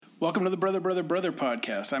Welcome to the Brother, Brother, Brother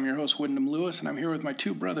podcast. I'm your host, Wyndham Lewis, and I'm here with my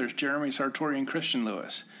two brothers, Jeremy Sartori and Christian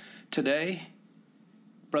Lewis. Today,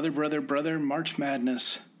 Brother, Brother, Brother, March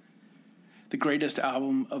Madness, the greatest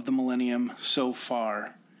album of the millennium so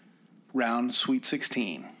far, round Sweet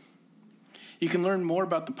 16. You can learn more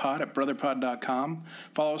about the pod at brotherpod.com.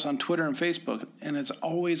 Follow us on Twitter and Facebook, and it's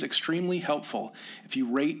always extremely helpful if you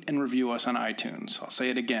rate and review us on iTunes. I'll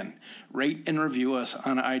say it again, rate and review us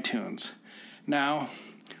on iTunes. Now,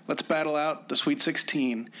 let's battle out the Sweet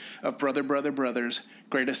 16 of Brother, Brother, Brother's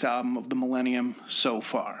greatest album of the millennium so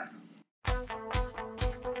far.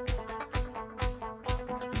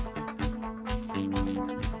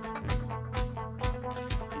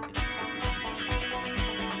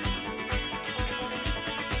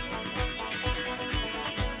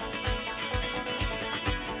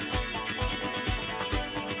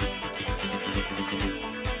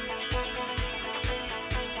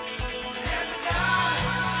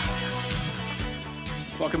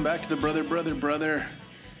 Welcome back to the Brother, Brother, Brother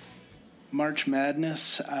March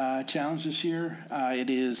Madness challenge this year. It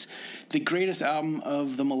is the greatest album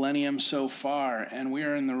of the millennium so far, and we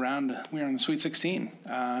are in the Sweet 16,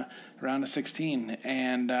 round of 16,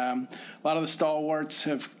 and a lot of the stalwarts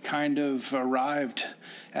have kind of arrived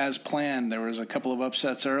as planned. There was a couple of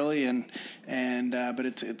upsets early, but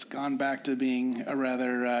it's gone back to being a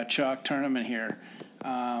rather chalk tournament here.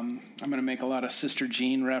 I'm going to make a lot of Sister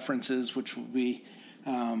Jean references, which will be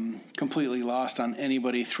completely lost on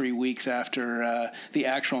anybody 3 weeks after the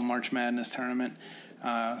actual March Madness tournament.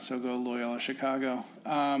 So go Loyola Chicago.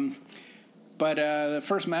 But the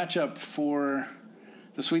first matchup for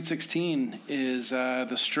the Sweet 16 is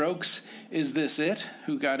the Strokes' Is This It?,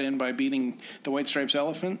 who got in by beating the White Stripes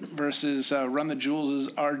Elephant, versus Run the Jewels'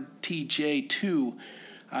 RTJ2,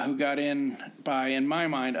 who got in by, in my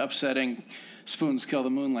mind, upsetting Spoon's Kill the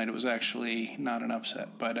Moonlight. It was actually not an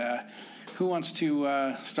upset, but who wants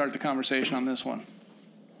to start the conversation on this one?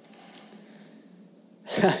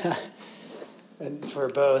 And we're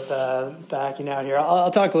both backing out here. I'll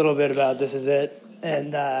talk a little bit about This Is It,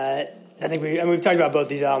 and I think we've talked about both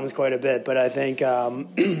these albums quite a bit. But I think as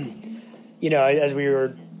we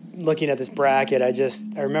were looking at this bracket, I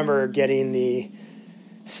remember getting the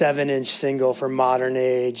 7-inch single for Modern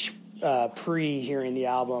Age pre-hearing the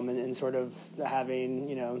album and sort of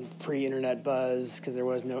having, pre-internet buzz, because there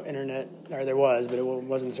was no internet, or there was, but it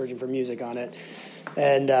wasn't searching for music on it.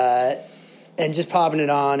 And just popping it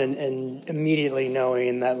on and immediately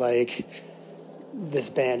knowing that, like, this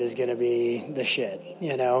band is going to be the shit.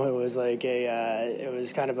 It was like it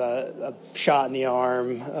was kind of a shot in the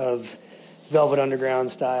arm of Velvet Underground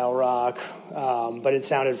style rock, but it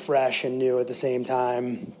sounded fresh and new at the same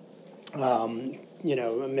time. A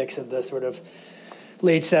mix of the sort of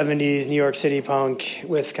late 70s New York City punk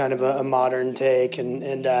with kind of a modern take.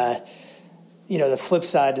 And the flip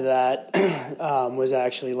side to that was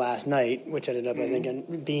actually Last Night, which ended up, I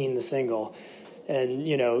think, being the single. And,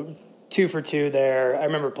 2 for 2 there. I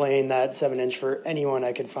remember playing that 7-inch for anyone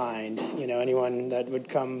I could find, anyone that would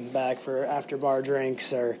come back for after-bar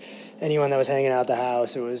drinks or anyone that was hanging out the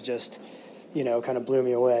house. It was just, kind of blew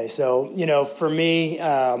me away. So, for me,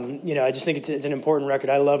 I just think it's an important record.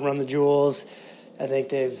 I love Run the Jewels. I think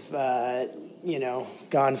they've,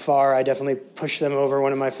 gone far. I definitely pushed them over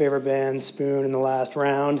one of my favorite bands, Spoon, in the last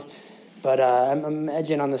round. But I'm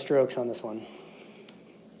edging on the Strokes on this one.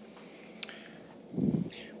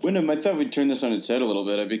 Wyndham, I thought we'd turn this on its head a little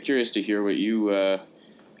bit. I'd be curious to hear what you...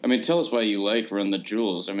 tell us why you like Run the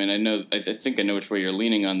Jewels. I think I know which way you're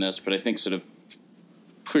leaning on this, but I think sort of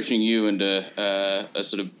pushing you into a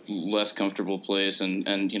sort of less comfortable place and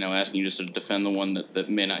asking you to sort of defend the one that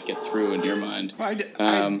may not get through in your mind. Well,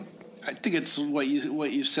 I think it's what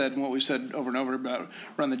you said and what we've said over and over about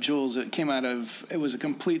Run the Jewels. It was a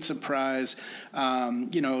complete surprise.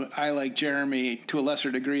 I, like Jeremy, to a lesser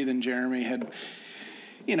degree than Jeremy, had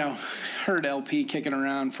heard LP kicking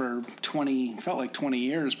around for 20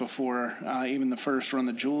 years before even the first Run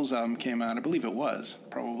the Jewels album came out. I believe it was,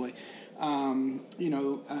 probably. He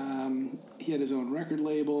had his own record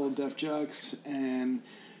label, Def Jux, and,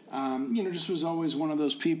 just was always one of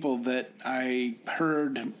those people that I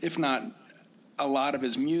heard, if not a lot of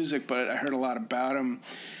his music, but I heard a lot about him,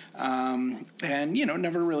 and,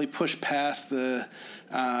 never really pushed past the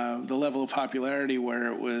level of popularity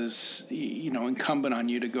where it was, incumbent on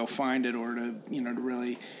you to go find it or to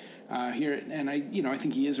really hear it. And I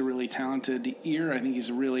think he is a really talented ear. I think he's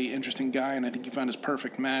a really interesting guy, and I think he found his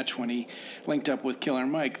perfect match when he linked up with Killer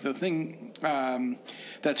Mike. The thing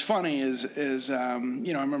that's funny is I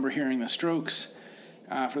remember hearing the Strokes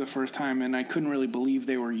for the first time, and I couldn't really believe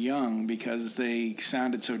they were young because they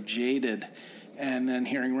sounded so jaded. and then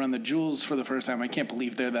hearing Run the Jewels for the first time, I can't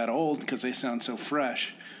believe they're that old because they sound so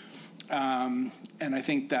fresh. And I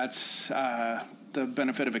think that's the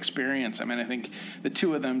benefit of experience. I mean, I think the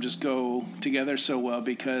two of them just go together so well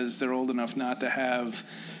because they're old enough not to have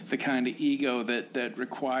the kind of ego that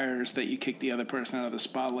requires that you kick the other person out of the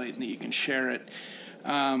spotlight and that you can share it.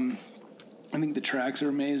 I think the tracks are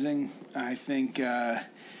amazing. I think they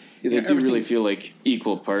do really feel like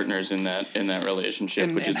equal partners in that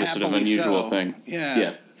relationship, which is a sort of unusual thing.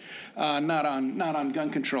 Yeah. Not on gun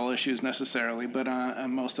control issues necessarily, but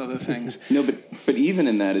on most other things. No, but even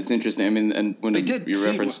in that, it's interesting. I mean, and when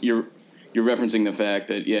you're referencing the fact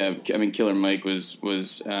that Killer Mike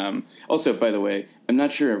was also, by the way, I'm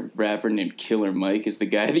not sure a rapper named Killer Mike is the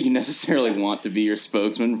guy that you necessarily want to be your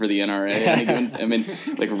spokesman for the NRA. I mean,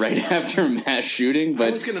 like right after a mass shooting. But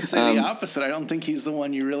I was going to say the opposite. I don't think he's the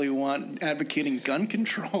one you really want advocating gun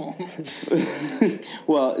control.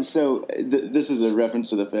 Well, so this is a reference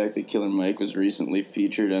to the fact that Killer Mike was recently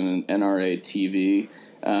featured on an NRA TV.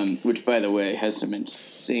 Which, by the way, has some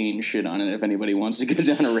insane shit on it if anybody wants to go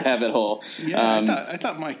down a rabbit hole. Yeah, I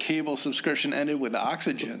thought my cable subscription ended with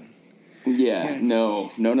Oxygen. Yeah.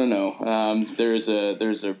 No. There's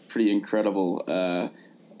a pretty incredible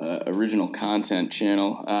original content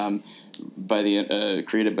channel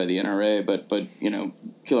created by the NRA, but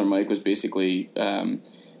Killer Mike was basically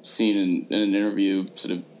seen in an interview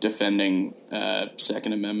sort of defending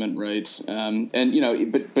Second Amendment rights,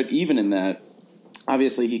 but even in that.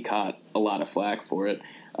 Obviously, he caught a lot of flack for it.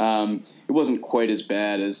 It wasn't quite as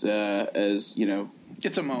bad as it's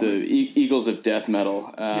a moment. The Eagles of Death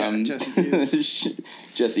Metal. Jesse Hughes.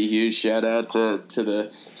 Jesse Hughes. Shout out to the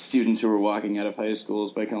students who were walking out of high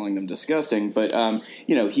schools by calling them disgusting. But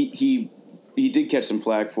he did catch some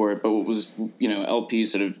flack for it. But what was LP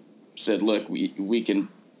sort of said, look, we can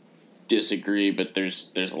disagree, but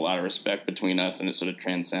there's a lot of respect between us, and it sort of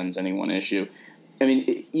transcends any one issue. I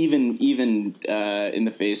mean, even in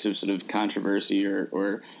the face of sort of controversy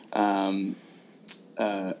or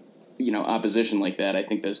opposition like that, I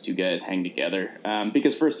think those two guys hang together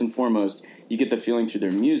because first and foremost, you get the feeling through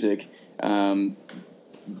their music, a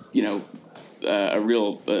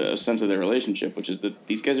real sense of their relationship, which is that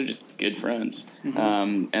these guys are just good friends,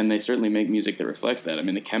 and they certainly make music that reflects that. I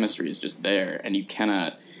mean, the chemistry is just there, and you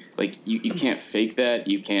cannot. Like, you can't fake that.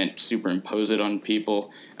 You can't superimpose it on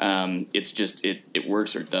people. It's just, it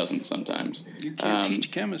works or it doesn't sometimes. You can't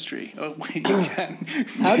teach chemistry. Oh, wait, you can.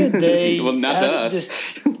 How did they... well, not to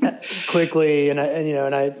us. Just quickly, and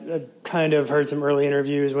I kind of heard some early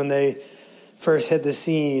interviews when they first hit the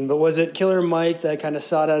scene, but was it Killer Mike that kind of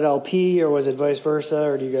sought out LP, or was it vice versa,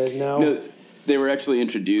 or do you guys know? No, they were actually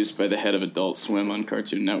introduced by the head of Adult Swim on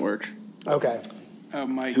Cartoon Network. Okay. Oh,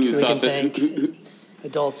 Mike. Who thought that...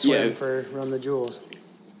 Adult Swim for Run the Jewels.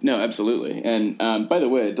 No, absolutely. And by the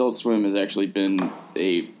way, Adult Swim has actually been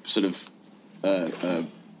a sort of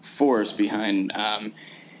force behind, or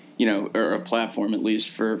a platform at least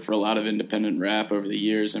for a lot of independent rap over the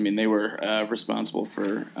years. I mean, they were responsible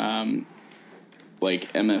for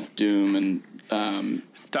like MF Doom and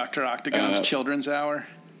Dr. Octagon's Children's Hour.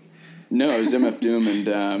 No, it was MF Doom and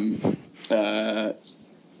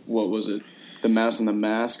what was it? The Mouse and the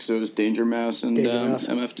Mask, so it was Danger Mouse and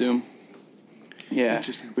MF Doom. Yeah,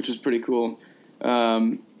 which was pretty cool.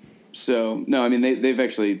 So, no, I mean,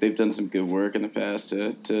 they've done some good work in the past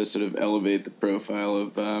to sort of elevate the profile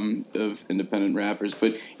of independent rappers.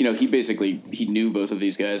 But, he knew both of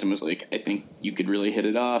these guys and was like, I think you could really hit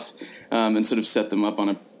it off, and sort of set them up on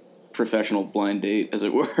a professional blind date, as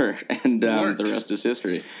it were. And the rest is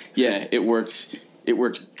history. Yeah, it worked. It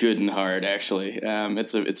worked good and hard, actually.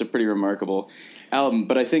 It's a pretty remarkable album.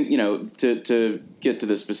 But I think, to get to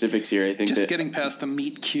the specifics here, I think just that... getting past the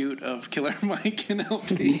meet cute of Killer Mike and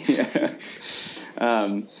LP. Yeah.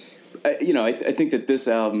 I think that this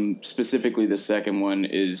album, specifically the second one,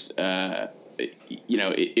 is...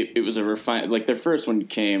 it was a refined... Like, their first one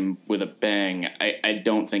came with a bang. I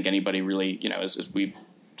don't think anybody really, as we've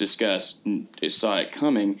discussed, saw it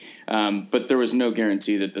coming, but there was no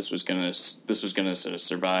guarantee that this was gonna sort of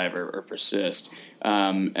survive or persist.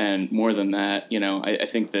 And more than that, I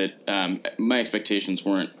think that my expectations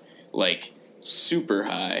weren't like super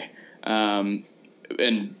high, and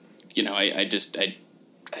I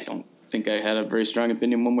don't think I had a very strong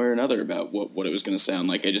opinion one way or another about what it was going to sound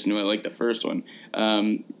like. I just knew I liked the first one,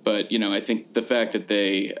 but I think the fact that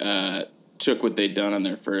they took what they'd done on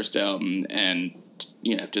their first album and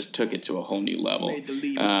just took it to a whole new level.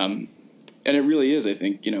 And it really is, I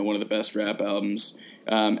think, one of the best rap albums,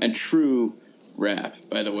 and true rap,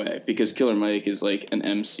 by the way, because Killer Mike is like an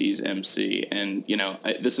MC's MC. And,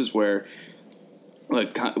 this is where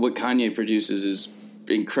like what Kanye produces is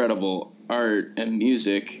incredible art and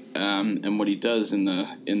music, and what he does in the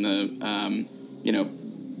in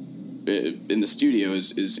the studio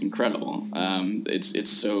is incredible. It's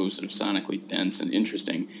so sort of sonically dense and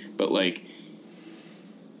interesting, but like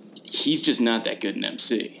he's just not that good an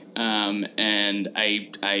MC. And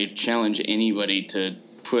I challenge anybody to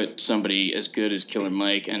put somebody as good as Killer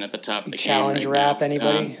Mike and at the top of the challenge game rap now,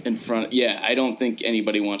 anybody in front. Yeah, I don't think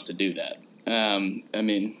anybody wants to do that. I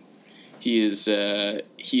mean, he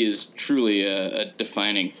is truly a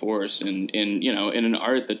defining force in an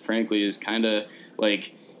art that frankly is kind of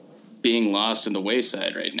like being lost in the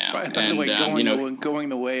wayside right now. By the way, going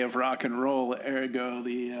the way of rock and roll, ergo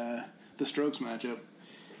the Strokes matchup.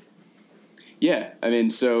 Yeah, I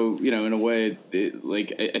mean, so, in a way,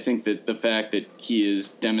 I think that the fact that he is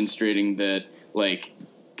demonstrating that, like,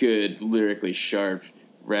 good, lyrically sharp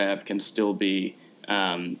rap can still be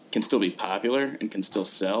popular and can still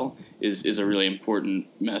sell is a really important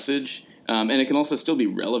message. And it can also still be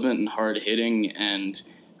relevant and hard-hitting and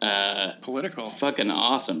political. Fucking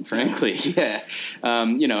awesome, frankly, yeah.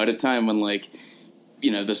 At a time when, like,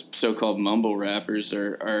 the so-called mumble rappers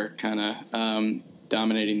are kind of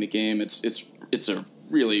dominating the game, it's a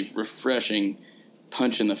really refreshing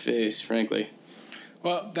punch in the face, frankly.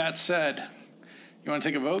 Well, that said, you want to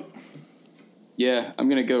take a vote? Yeah, I'm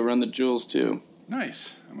going to go Run the Jewels, too.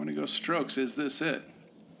 Nice. I'm going to go Strokes. Is this it?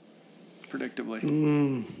 Predictably.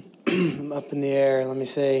 I'm up in the air. Let me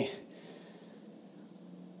see.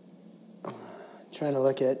 Trying to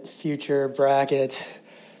look at future brackets.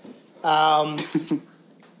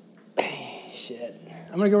 Shit.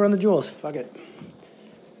 I'm going to go Run the Jewels. Fuck it.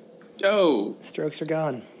 Oh. Strokes are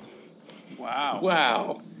gone.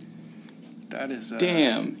 Wow. That is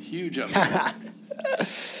damn huge upset.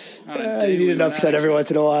 You need an upset every once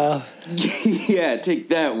in a while. Yeah, take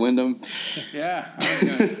that, Wyndham. Yeah.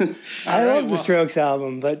 I love the Strokes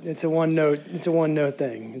album, but it's a one note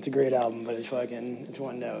thing. It's a great album, but it's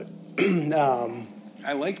one note.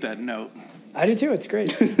 I like that note. I do too. It's great.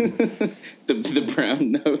 the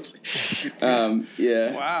brown note.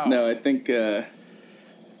 Yeah. Wow. No, I think.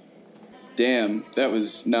 Damn, that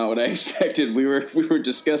was not what I expected. We were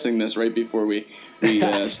discussing this right before we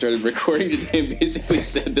started recording today, and basically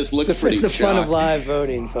said this looks pretty. It's the fun of live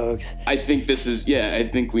voting, folks. I think this is. Yeah, I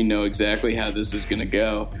think we know exactly how this is going to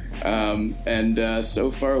go, and so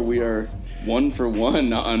far we are 1 for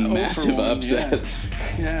 1 on massive upsets.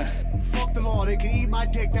 Yeah. Fuck the law, they can eat my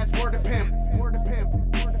dick. That's word of pimp. Word of pimp.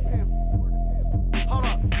 Word of pimp. Hold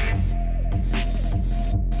up.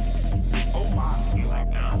 Oh my, you are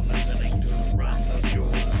now listening to Run the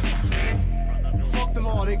Jewels. Fuck the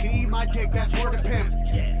law, they can eat my dick. That's word of pimp.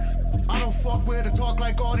 I don't fuck with or talk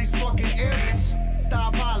like all these fucking imps.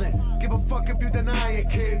 Stop hollering. Give a fuck if you deny it,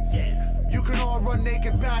 kids. You can all run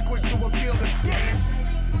naked backwards to appeal to dicks.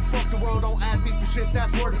 Fuck the world, don't ask me for shit,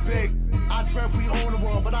 that's word of big. I dreamt we own the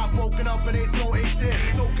world, but I've woken up and it don't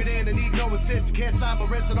exist. Soak it in and need no assist. You can't slap a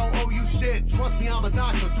wrist, I don't owe you shit. Trust me, I'm a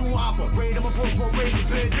doctor, do operate. I'm a post-roll razor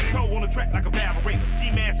bitch. Toe on the track like a ballerina.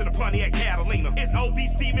 Ski mask in a Pontiac Catalina. It's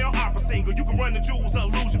obese female opera singer. You can run the jewels or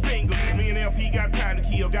lose your fingers. Me and LP got time to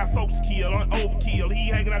kill, got folks to kill, on overkill. He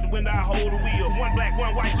hanging out the window, I hold the wheels. One black,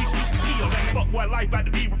 one white, we shoot to kill. That fuck boy life about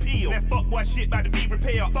to be repealed. That fuck boy shit about to be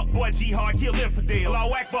repaired. Fuck boy jihad, kill infidel.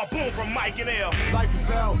 Law Akbar, boom from Mike and L. Life is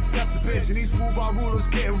hell, death's a bitch, and these football rulers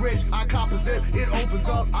getting rich. I composite, it opens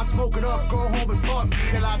up, I smoke it up, go home and fuck.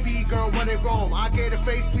 Till I be girl when it roam. I gave a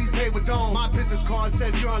face, please pay with dome. My business card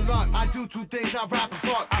says you're in luck. I do 2 things, I rap and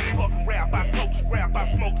fuck. I fucking rap, I coach rap, I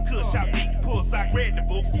smoke the kush, I beat the puss, I read the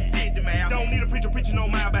books, did the math. Don't need a preacher preaching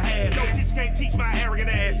on my behalf. No teacher can't teach my arrogant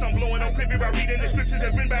ass. I'm blowing on Crippy by reading the scriptures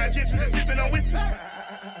that's written by Egyptians and sipping on whiskey.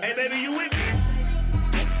 Hey baby, you with me?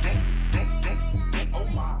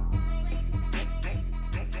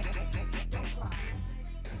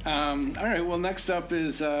 All right, well, next up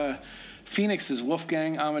is Phoenix's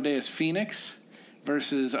Wolfgang Amadeus Phoenix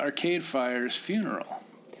versus Arcade Fire's Funeral.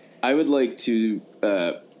 I would like to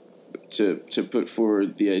put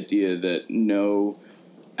forward the idea that no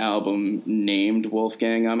album named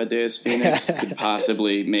Wolfgang Amadeus Phoenix could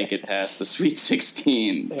possibly make it past the Sweet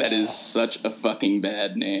 16. Yeah. That is such a fucking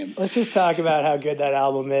bad name. Let's just talk about how good that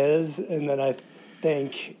album is, and then I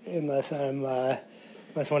think, unless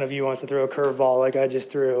one of you wants to throw a curveball like I just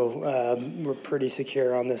threw, we're pretty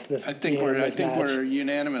secure on this. I think we're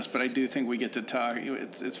unanimous, but I do think we get to talk.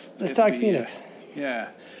 Let's talk Phoenix. Yeah.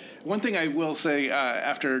 One thing I will say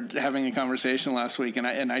after having a conversation last week, and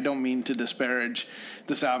I don't mean to disparage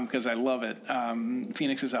this album because I love it,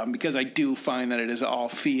 Phoenix's album, because I do find that it is all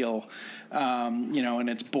feel, and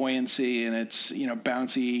its buoyancy and its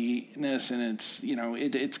bounciness and its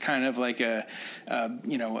it's kind of like a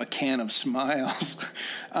can of smiles,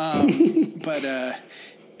 but.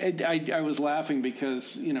 I was laughing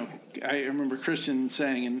because I remember Christian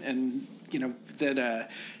saying and that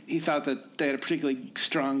he thought that they had a particularly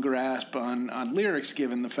strong grasp on lyrics,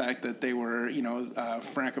 given the fact that they were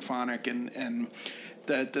francophonic and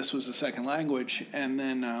that this was a second language. And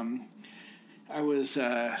then I was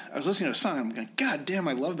listening to a song. I'm going, God damn,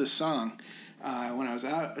 I love this song. When I was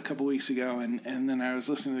out a couple weeks ago, and then I was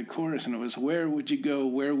listening to the chorus, and it was, "Where would you go?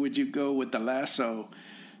 Where would you go with the lasso?"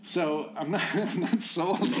 So I'm not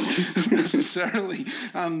sold necessarily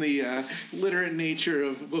on the literate nature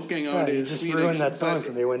of Wolfgang Amadeus. You just ruined that song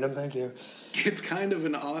for me, Wyndham. Thank you. It's kind of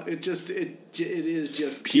it is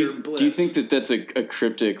just pure bliss. Do you think that that's a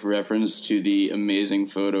cryptic reference to the amazing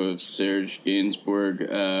photo of Serge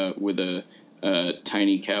Gainsbourg with a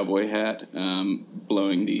tiny cowboy hat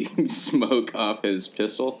blowing the smoke off his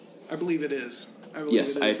pistol? I believe it is.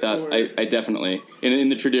 Yes, I thought I definitely in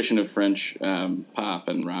the tradition of French pop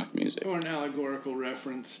and rock music, or an allegorical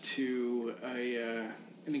reference to an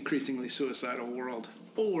increasingly suicidal world,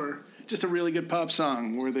 or just a really good pop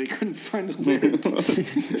song where they couldn't find a lyric.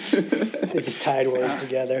 They just tied words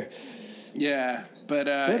together. Yeah, but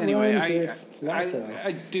anyway,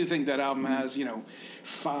 I do think that album has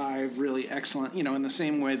 5 really excellent, in the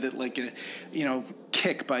same way that like a,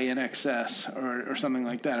 Kick by NXS or something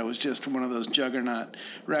like that. It was just one of those juggernaut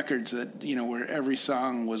records that, where every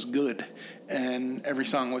song was good and every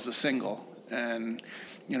song was a single. And,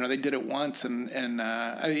 they did it once actually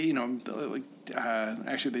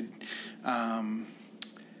they...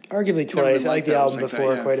 arguably twice. I like the album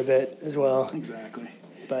before quite a bit as well. Exactly.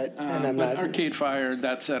 But Arcade Fire.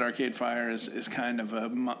 That said, Arcade Fire is kind of a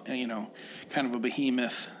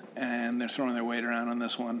behemoth, and they're throwing their weight around on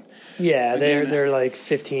this one. Yeah, they're like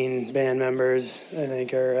 15 band members. I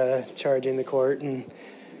think are charging the court and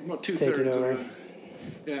taking over.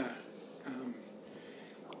 Yeah,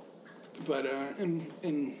 but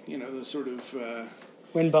the sort of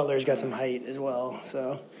Win Butler's got some height as well.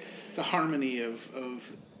 So the harmony of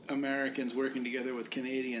Americans working together with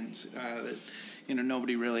Canadians that.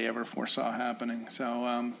 Nobody really ever foresaw happening.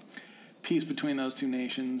 So, peace between those two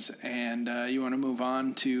nations, and you want to move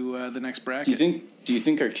on to the next bracket. Do you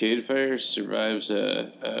think Arcade Fire survives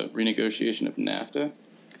a renegotiation of NAFTA?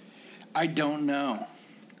 I don't know.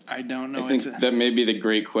 I think that may be the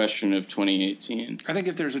great question of 2018. I think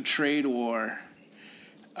if there's a trade war,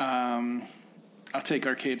 I'll take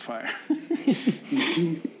Arcade Fire.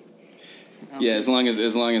 Yeah, as long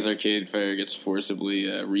as Arcade Fire gets forcibly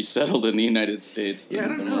resettled in the United States, then, I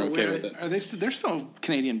don't know. We're okay with it. Are they? They're still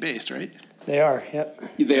Canadian based, right? They are.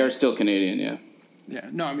 Yep. They are still Canadian. Yeah. Yeah.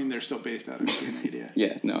 No, I mean they're still based out of Canada.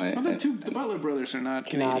 Yeah. No. The Butler brothers are not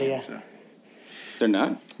Canadian. So. They're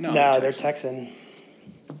not. No, they're Texan.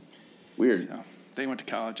 Weird. So, they went to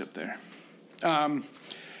college up there.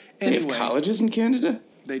 They have colleges in Canada?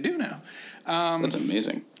 They do now. That's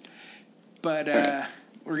amazing. But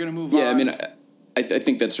we're going to move on. Yeah, I mean, I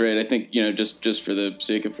think that's right. I think, just for the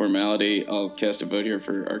sake of formality, I'll cast a vote here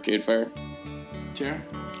for Arcade Fire. Chair?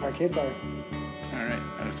 Arcade Fire. All right.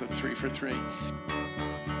 That's a 3 for 3.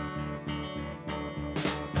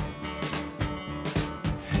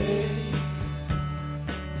 Hey,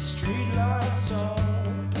 the street lights are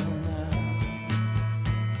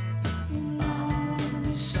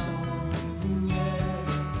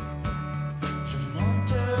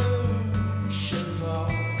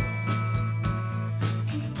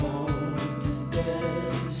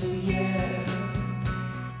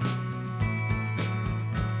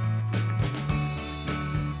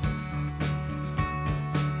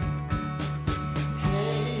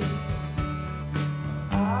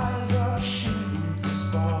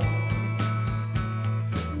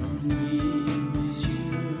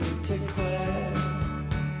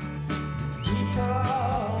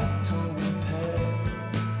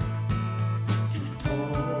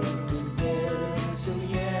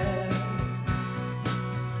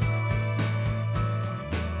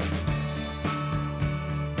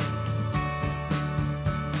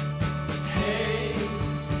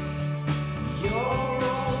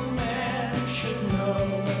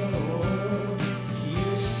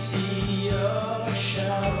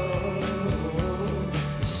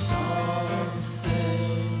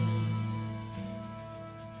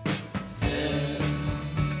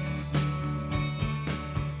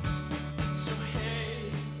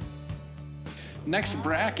next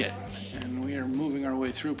bracket, and we are moving our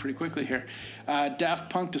way through pretty quickly here.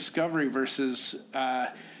 Daft Punk Discovery versus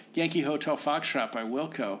Yankee Hotel Foxtrot by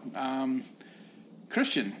Wilco.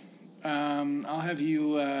 Christian, I'll have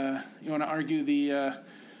you. You want to argue the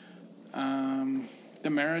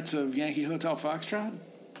merits of Yankee Hotel Foxtrot?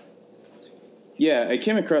 Yeah, I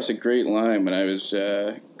came across a great line when I was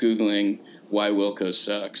Googling why Wilco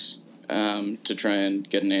sucks to try and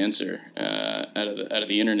get an answer out of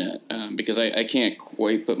the internet because I can't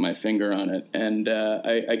quite put my finger on it. And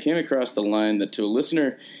I came across the line that to a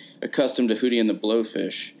listener accustomed to Hootie and the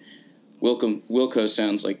Blowfish, Wilco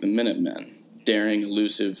sounds like the Minutemen, daring,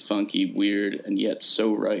 elusive, funky, weird, and yet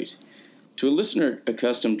so right. To a listener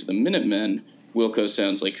accustomed to the Minutemen, Wilco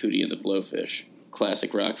sounds like Hootie and the Blowfish,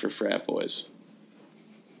 classic rock for frat boys.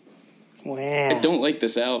 Wow. I don't like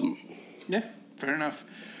this album. Yeah, fair enough.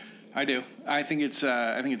 I do. I think it's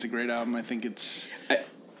a great album. I think it's. I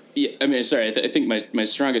think my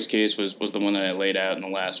strongest case was the one that I laid out in the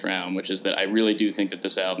last round, which is that I really do think that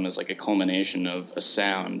this album is like a culmination of a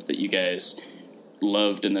sound that you guys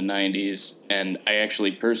loved in the 90s, and I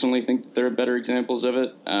actually personally think that there are better examples of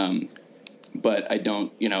it. But I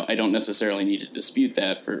don't necessarily need to dispute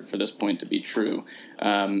that for this point to be true.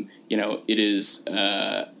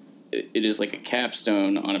 It is like a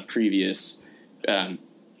capstone on a previous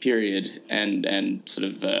period and sort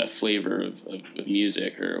of flavor of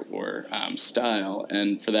music or style,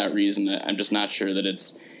 and for that reason, I'm just not sure that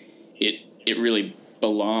it really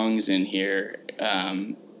belongs in here.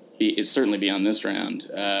 It's certainly beyond this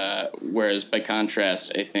round. Whereas by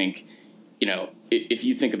contrast, I think if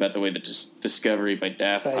you think about the way that Discovery by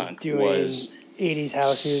Daft Punk was 80s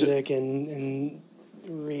house music and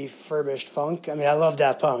refurbished funk. I mean, I love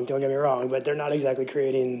Daft Punk, don't get me wrong, but they're not exactly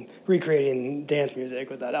recreating dance music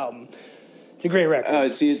with that album. It's a great record.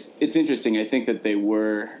 It's interesting. I think that they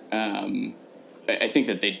were. I think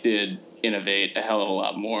that they did innovate a hell of a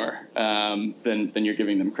lot more than you're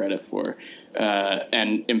giving them credit for.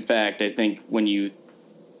 And in fact, I think when you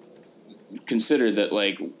consider that,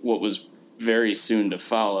 like, what was very soon to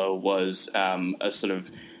follow was a sort of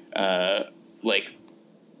like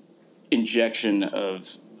injection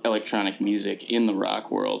of electronic music in the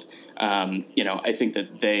rock world. I think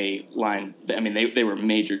that they were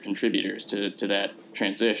major contributors to that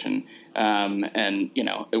transition. And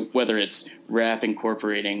whether it's rap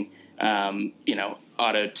incorporating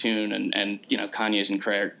auto-tune and Kanye's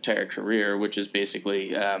entire career, which is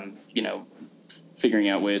basically figuring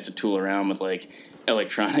out ways to tool around with like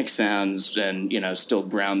electronic sounds and still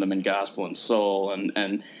ground them in gospel and soul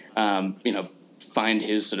and find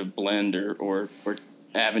his sort of blend or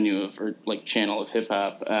avenue of or like channel of hip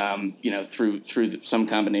hop through some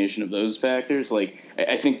combination of those factors. Like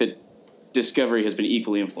I think that Discovery has been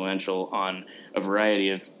equally influential on a variety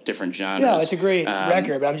of different genres. Yeah, it's a great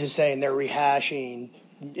record, but I'm just saying they're rehashing.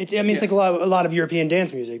 It's like a lot of European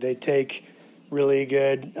dance music. They take really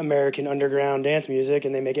good American underground dance music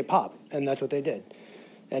and they make it pop, and that's what they did.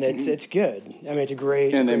 And it's good. I mean, it's a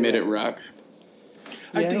great. And they made it rock.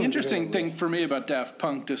 The interesting thing for me about Daft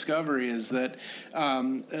Punk Discovery is that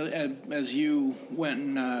as you went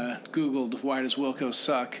and Googled why does Wilco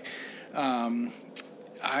suck,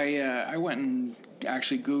 I went and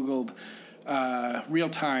actually Googled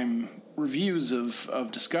real-time reviews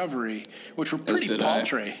of Discovery, which were pretty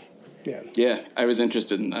paltry. Yeah, I was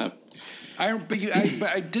interested in that. But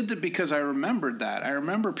I did that because I remembered that. I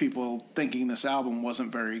remember people thinking this album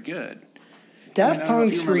wasn't very good. Daft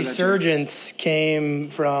Punk's resurgence came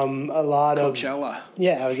from a lot of Coachella.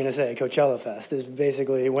 Yeah, I was going to say Coachella Fest is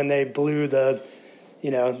basically when they blew the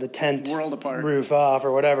tent world apart roof off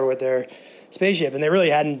or whatever with their spaceship, and they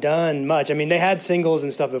really hadn't done much. I mean, they had singles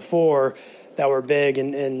and stuff before that were big,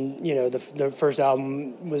 and the first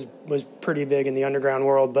album was pretty big in the underground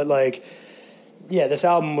world, but like, yeah, this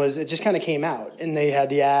album it just kind of came out, and they had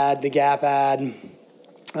the Gap ad,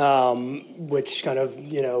 which kind of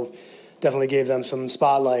definitely gave them some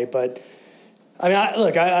spotlight. But I mean,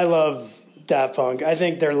 I love Daft Punk. I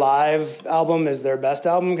think their live album is their best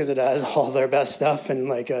album because it has all their best stuff and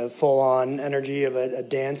like a full-on energy of a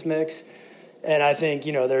dance mix. And I think,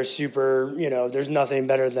 they're super, there's nothing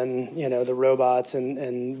better than, the robots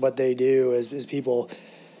and what they do as people.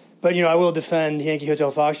 But, I will defend Yankee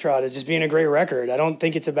Hotel Foxtrot as just being a great record. I don't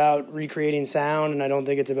think it's about recreating sound, and I don't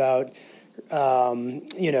think it's about,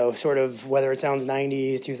 sort of whether it sounds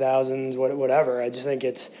 90s, 2000s, whatever. I just think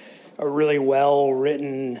it's a really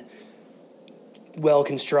well-written,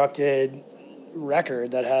 well-constructed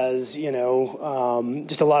record that has,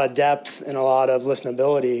 just a lot of depth and a lot of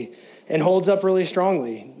listenability. And holds up really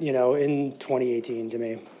strongly, in 2018 to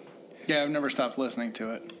me. Yeah, I've never stopped listening to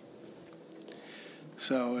it.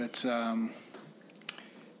 So it's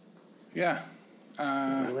yeah.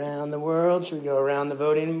 Around the world. Should we go around the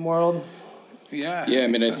voting world? Yeah. Yeah, I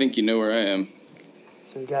mean, I so. think you know where I am.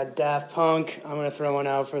 So we got Daft Punk. I'm going to throw one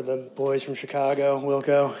out for the boys from Chicago,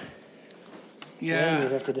 Wilco. Yeah. You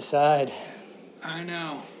have to decide. I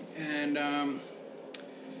know. And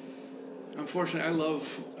unfortunately, I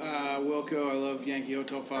love Wilco. I love Yankee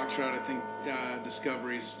Hotel Foxtrot. I think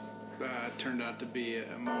Discovery's turned out to be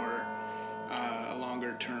a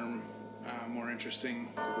longer term, more interesting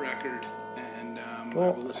record. And Cool.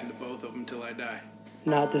 I will listen to both of them till I die.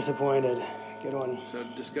 Not disappointed. Good one. So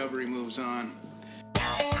Discovery moves on.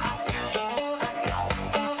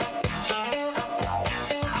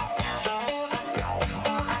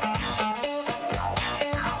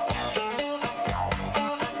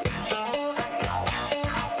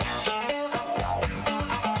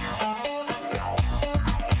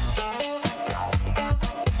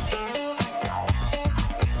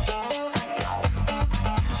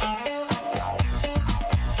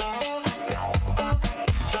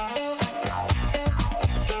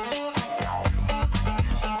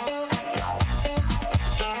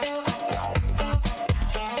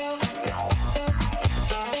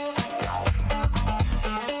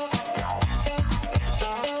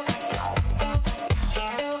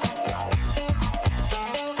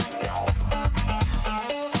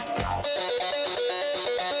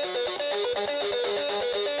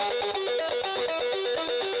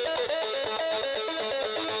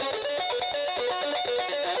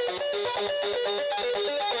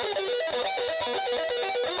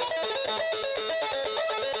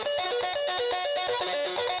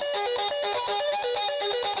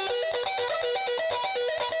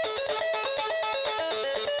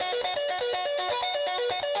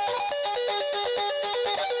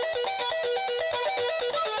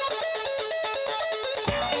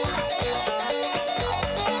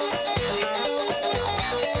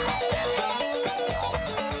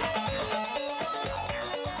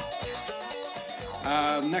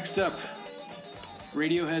 Next up,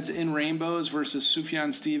 Radiohead's In Rainbows versus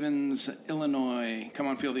Sufjan Stevens' Illinois. Come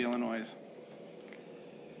on, feel the Illinois.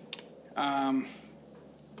 I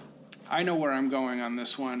know where I'm going on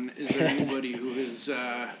this one. Is there anybody who's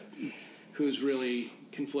really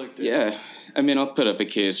conflicted? Yeah, I mean, I'll put up a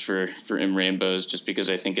case for In Rainbows just because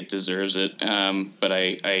I think it deserves it. But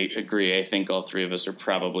I agree. I think all three of us are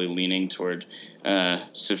probably leaning toward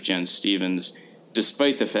Sufjan Stevens,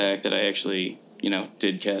 despite the fact that I actually,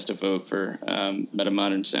 did cast a vote for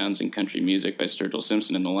Metamodern Sounds in Country Music by Sturgill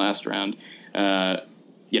Simpson in the last round. I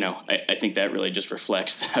think that really just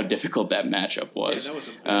reflects how difficult that matchup was. Yeah, that was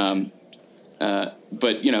a bitch.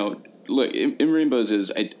 But, look, In Rainbows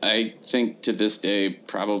is, I think to this day,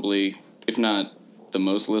 probably, if not the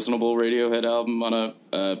most listenable Radiohead album on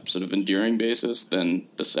a sort of enduring basis, then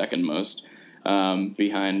the second most,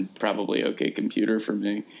 behind probably OK Computer for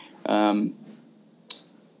me.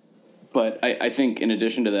 But I think in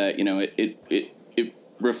addition to that, it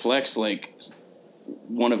reflects like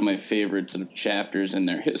one of my favorite sort of chapters in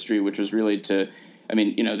their history, which was really they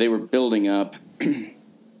were building up,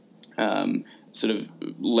 sort of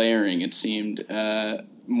layering, it seemed,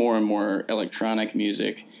 more and more electronic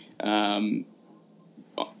music, with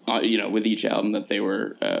each album that they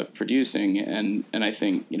were producing. And I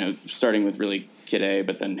think, starting with really Kid A,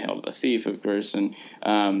 but then Hail to the Thief, of course, and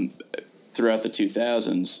throughout the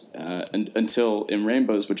 2000s until In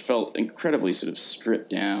Rainbows, which felt incredibly sort of stripped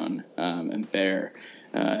down and bare.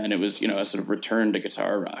 And it was, a sort of return to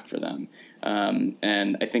guitar rock for them.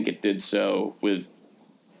 And I think it did so with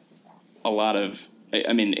a lot of,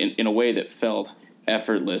 in a way that felt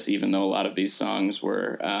effortless, even though a lot of these songs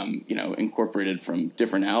were, incorporated from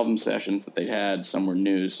different album sessions that they'd had. Some were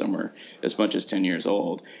new, some were as much as 10 years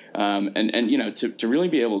old. To really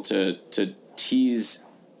be able to tease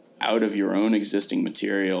out of your own existing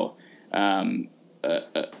material, a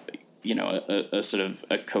sort of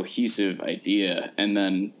a cohesive idea, and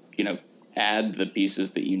then, add the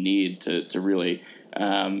pieces that you need to really,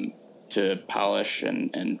 to polish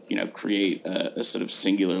and create a sort of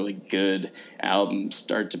singularly good album,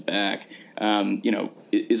 start to back,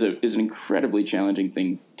 is an incredibly challenging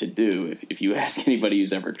thing to do if you ask anybody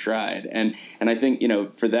who's ever tried. And I think,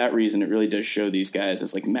 for that reason, it really does show these guys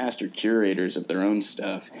as like master curators of their own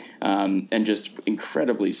stuff, and just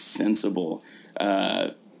incredibly sensible,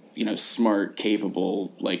 smart,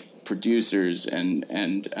 capable, like producers and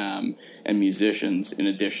musicians, in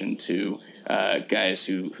addition to guys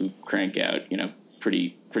who crank out,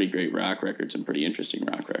 pretty great rock records and pretty interesting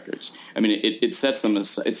rock records. I mean, it sets them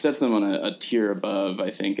on a tier above, I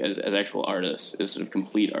think, as actual artists, as sort of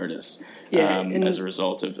complete artists. As a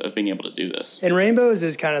result of being able to do this. And Rainbows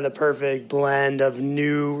is kind of the perfect blend of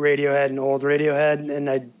new Radiohead and old Radiohead, and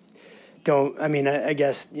I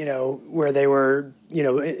guess, where they were,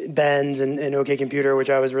 Benz and OK Computer, which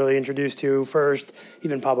I was really introduced to first,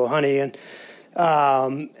 even Pablo Honey, and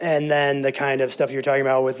then the kind of stuff you're talking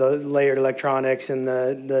about with the layered electronics and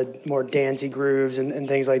the more dancey grooves and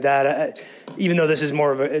things like that. Even though this is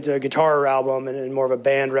it's a guitar album and more of a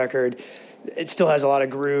band record, it still has a lot of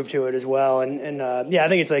groove to it as well. And I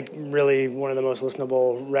think it's like really one of the most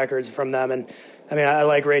listenable records from them. And I mean, I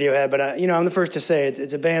like Radiohead, but I'm the first to say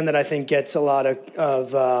it's a band that I think gets a lot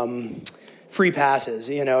of free passes.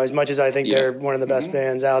 As much as I think they're one of the best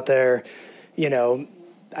bands out there,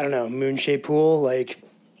 I don't know, Moonshaped Pool, like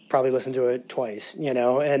probably listened to it twice,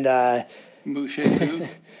 and Moonshaped Pool.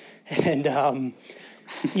 And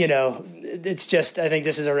it's just, I think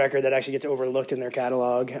this is a record that actually gets overlooked in their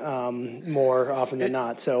catalog more often than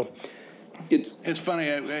not. So it's funny.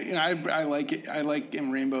 I like it. I like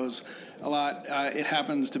In Rainbows a lot. It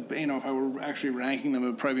happens to, if I were actually ranking them, it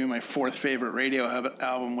would probably be my fourth favorite Radiohead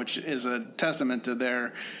album, which is a testament to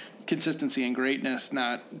their consistency and greatness,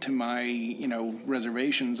 not to my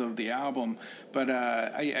reservations of the album. But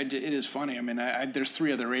it is funny. I mean, there's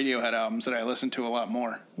 3 other Radiohead albums that I listen to a lot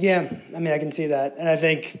more. Yeah, I mean, I can see that, and I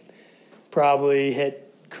think probably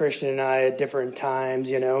hit Christian and I at different times,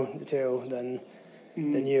 too, than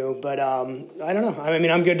you. But I don't know. I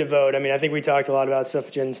mean, I'm good to vote. I mean, I think we talked a lot about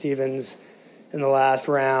Sufjan Stevens in the last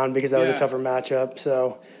round because that was a tougher matchup.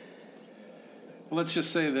 So let's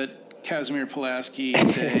just say that Casimir Pulaski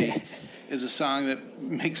Day is a song that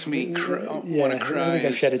makes me want to cry. I think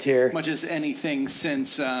I've shed a tear. Much as anything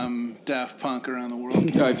since Daft Punk Around the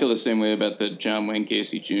World. No, I feel the same way about the John Wayne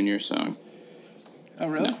Gacy Jr. song. Oh,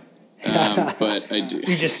 really? No. But I do.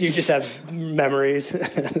 You just have memories.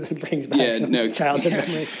 It brings back childhood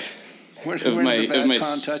memories.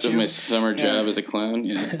 Of my summer job as a clown.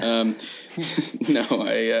 Yeah. No,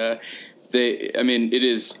 I mean, it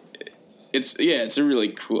is. It's a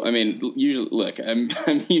really cool. I mean, usually, look, I'm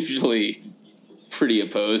usually pretty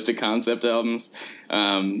opposed to concept albums.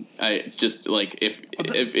 I just like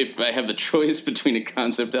if I have the choice between a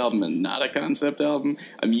concept album and not a concept album,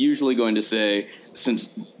 I'm usually going to say,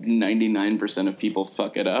 since 99% of people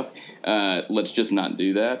fuck it up, let's just not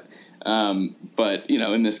do that. But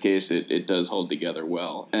in this case, it does hold together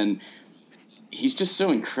well, and he's just so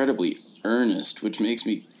incredibly earnest, which makes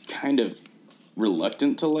me kind of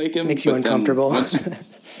reluctant to like him. Makes you uncomfortable. Once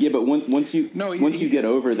you get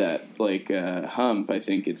over that hump, I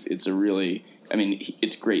think it's a really, I mean,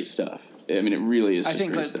 it's great stuff. I mean, it really is. I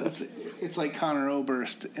think great stuff. It's like Conor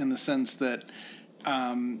Oberst in the sense that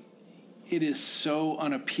it is so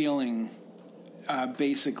unappealing,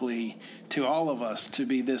 basically, to all of us to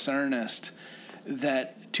be this earnest,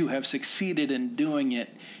 that to have succeeded in doing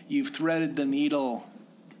it, you've threaded the needle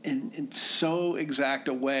in so exact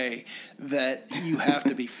a way that you have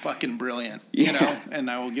to be fucking brilliant, and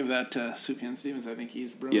I will give that to Sufjan Stevens. I think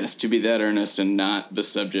he's brilliant. Yes, to be that earnest and not the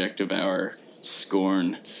subject of our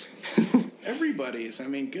scorn. Everybody's. I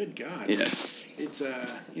mean, good God. Yeah. It's,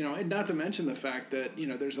 and not to mention the fact that,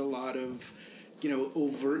 there's a lot of,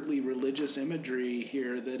 overtly religious imagery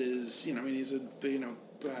here that is, he's a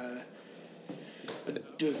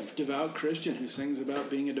devout Christian who sings about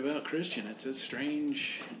being a devout Christian. It's a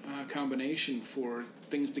strange combination for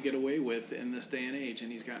things to get away with in this day and age,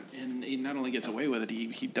 and he not only gets away with it,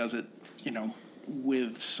 he does it,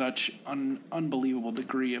 with such unbelievable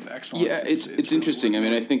degree of excellence. Yeah, it's really interesting. I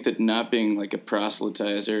mean, I think that not being like a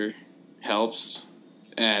proselytizer helps,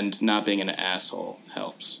 and not being an asshole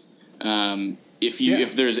helps.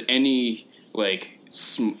 If there's any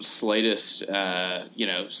slightest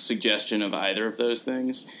suggestion of either of those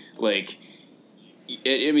things, I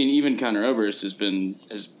mean, even Conor Oberst has been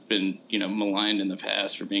maligned in the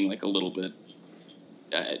past for being a little bit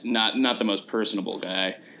not the most personable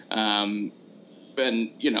guy, and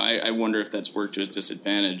I wonder if that's worked to his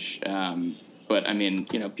disadvantage. But I mean,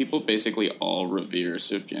 people basically all revere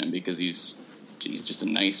Sufjan because he's just a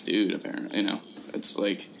nice dude. Apparently, it's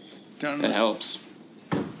that helps.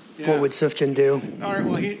 Yeah. What would Sufjan do? All right,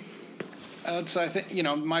 well, I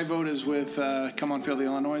think, my vote is with Come On Feel the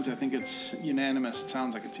Illinois. I think it's unanimous. It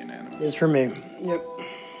sounds like it's unanimous. It's for me. Yep.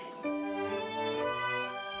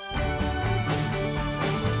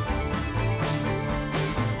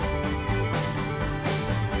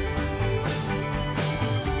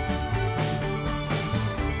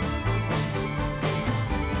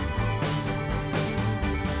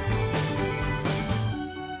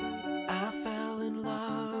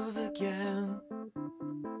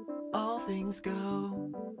 things go,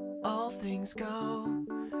 all things go.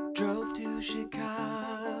 Drove to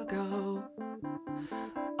Chicago.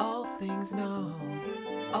 All things know,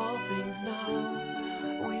 all things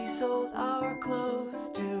know. We sold our clothes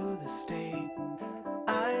to the state.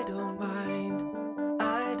 I don't mind,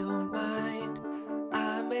 I don't mind.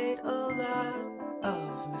 I made a lot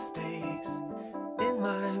of mistakes in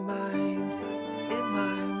my mind, in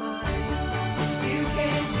my mind. You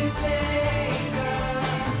came to take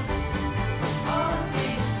us. All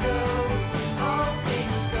things go, all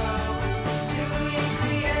things go. To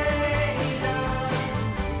recreate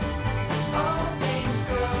us. All things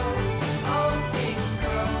go, all things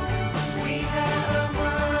go. We had a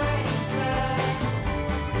mindset.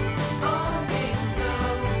 All things know,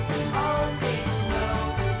 all things know.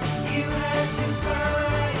 You had to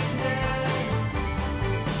find it.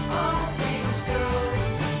 All things go,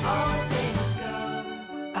 all things go.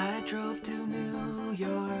 I drove to New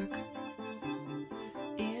York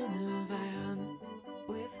in a van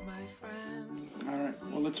with my friend. All right.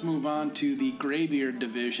 Well, let's move on to the Graybeard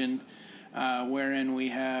division, wherein we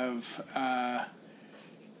have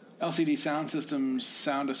LCD Sound System's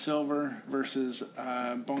Sound of Silver versus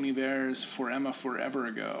Bon Iver's For Emma Forever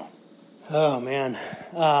Ago. Oh, man.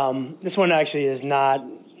 This one actually is not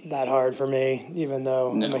that hard for me, even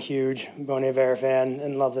though I'm a huge Bon Iver fan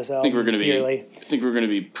and love this album dearly. I think we're going to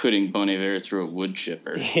be putting Bon Iver through a wood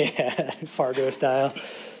chipper. Yeah, Fargo style.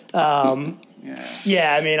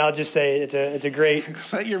 Yeah. I mean, I'll just say it's a great.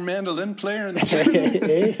 Is that your mandolin player in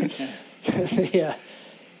the Yeah.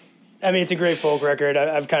 I mean, it's a great folk record.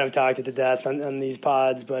 I've kind of talked it to death on these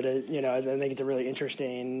pods, but I think it's a really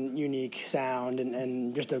interesting, unique sound,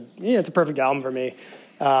 and just it's a perfect album for me.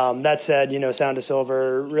 That said, Sound of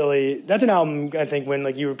Silver, really, that's an album, I think, when,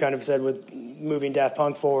 like you kind of said, with moving Daft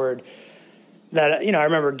Punk forward, that, I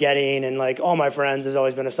remember getting, and, like, All My Friends has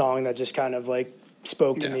always been a song that just kind of, like,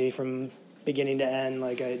 spoke to me from beginning to end.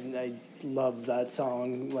 Like, I love that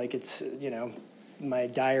song. Like, it's, my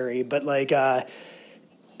diary. But, like,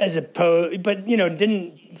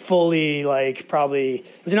 didn't fully, like, probably,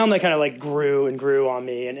 it was an album that kind of, like, grew and grew on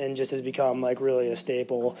me and just has become, like, really a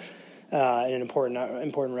staple and an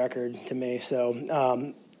important record to me. So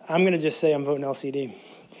I'm going to just say I'm voting LCD.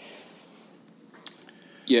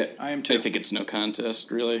 Yeah, I am too. I think it's no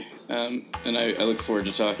contest, really. And I look forward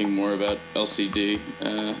to talking more about LCD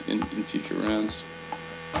in future rounds.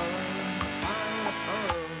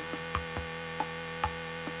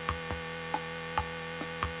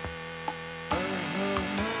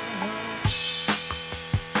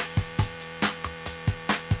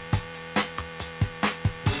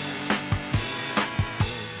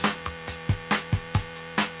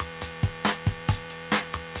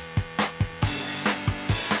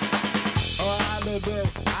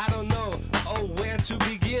 I don't know, where to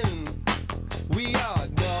begin. We are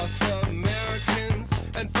North Americans,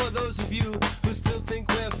 and for those of you who still think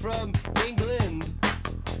we're from England,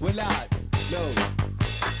 we're not, no.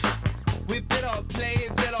 We bid on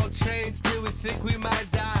planes and on trains till we think we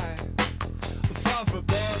might die. Far from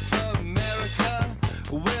North America,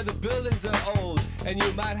 where the buildings are old, and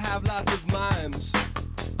you might have lots of mimes.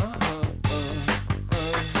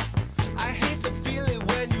 I hate the feeling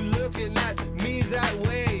when you're looking at me that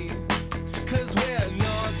way, 'cause we're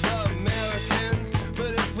North Americans,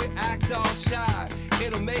 but if we act all shy,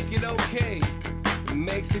 it'll make it okay, it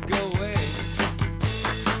makes it go away.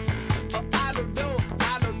 I don't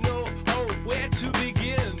know, where to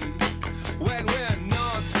begin, when we're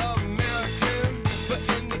North American, but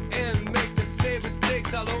in the end, make the same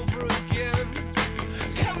mistakes all over again.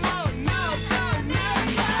 Come on, North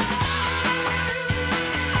America!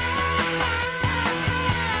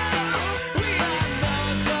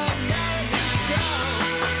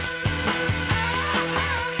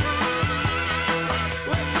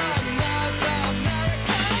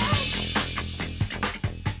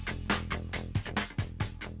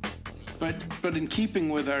 But in keeping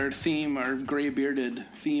with our theme, our gray-bearded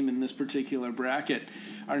theme in this particular bracket,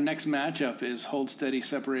 our next matchup is Hold Steady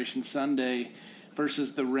Separation Sunday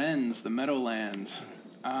versus the Wrens, the Meadowlands.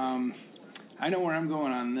 I know where I'm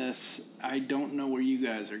going on this. I don't know where you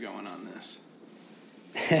guys are going on this.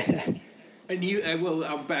 And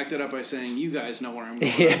I'll back that up by saying you guys know where I'm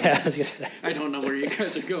going on this. I don't know where you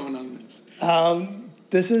guys are going on this.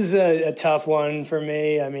 This is a tough one for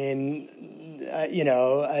me. I mean,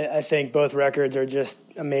 I think both records are just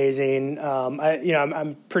amazing.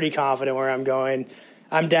 I'm pretty confident where I'm going.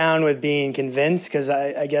 I'm down with being convinced because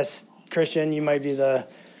I guess, Christian, you might be the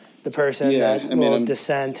person that will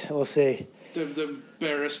dissent. We'll see. The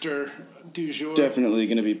barrister du jour. Definitely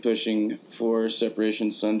going to be pushing for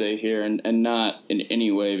Separation Sunday here, and not in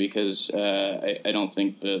any way because I don't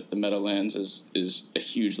think the Meadowlands is a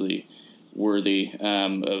hugely worthy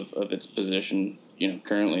of its position,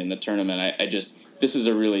 currently in the tournament. I just, this is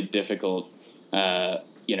a really difficult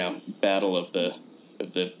battle of the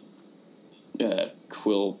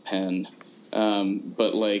quill pen,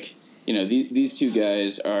 but these two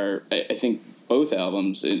guys are, I think both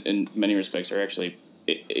albums in many respects are actually,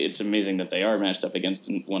 it's amazing that they are matched up against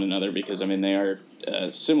one another because they are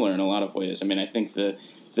similar in a lot of ways. I think the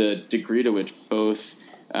degree to which both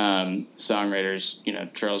songwriters,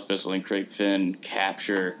 Charles Bissell and Craig Finn,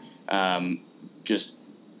 capture just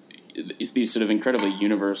these sort of incredibly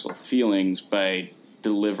universal feelings by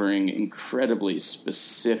delivering incredibly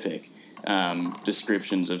specific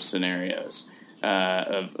descriptions of scenarios,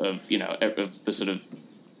 of the sort of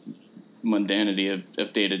mundanity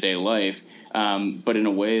of day-to-day life, but in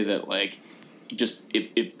a way that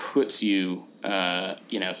it puts you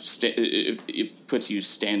it puts you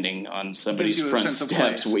standing on somebody's front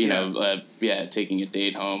steps, taking a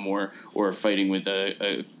date home or fighting with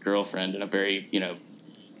a girlfriend in a very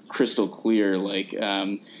crystal clear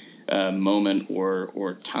moment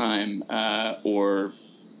or time, or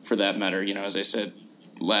for that matter, as I said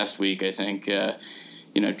last week, I think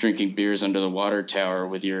drinking beers under the water tower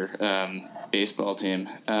with your baseball team.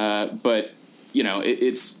 But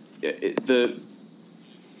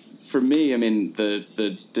for me,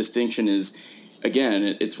 the distinction is,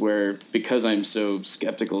 again, it's where, because I'm so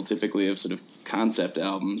skeptical typically of sort of concept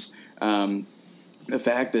albums, the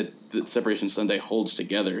fact that Separation Sunday holds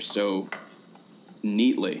together so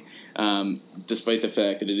neatly, despite the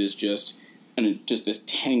fact that it is just this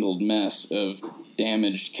tangled mess of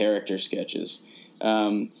damaged character sketches.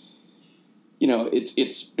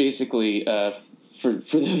 It's basically, for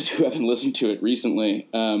those who haven't listened to it recently,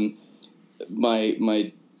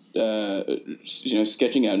 my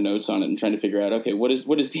sketching out notes on it and trying to figure out, okay, what is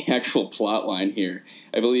the actual plot line here?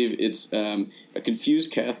 I believe it's a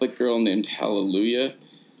confused Catholic girl named Hallelujah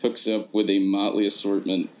hooks up with a motley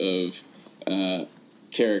assortment of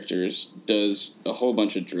characters, does a whole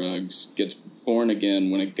bunch of drugs, gets born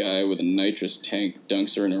again when a guy with a nitrous tank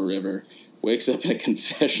dunks her in a river, wakes up in a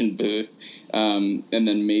confession booth, and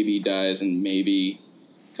then maybe dies and maybe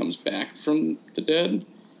comes back from the dead.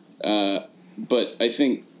 But I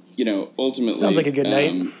think, ultimately... Sounds like a good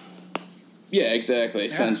night. Yeah, exactly. Yeah.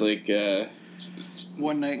 Sounds like...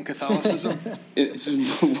 one night in Catholicism. It's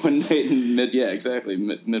one night in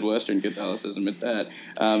Midwestern Catholicism at that.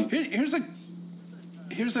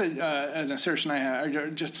 Here's an assertion I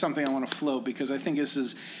have, just something I want to float, because I think this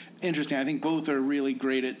is interesting. I think both are really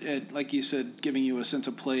great at like you said, giving you a sense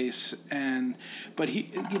of place. But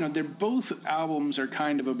they're both albums are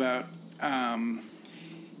kind of about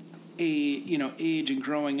age and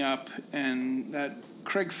growing up, and that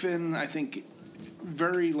Craig Finn, I think,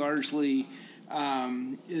 very largely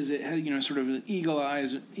is it has sort of an eagle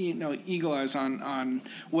eyes on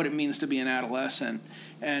what it means to be an adolescent,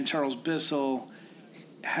 and Charles Bissell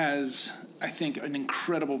has, I think, an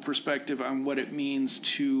incredible perspective on what it means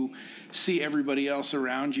to see everybody else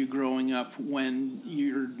around you growing up when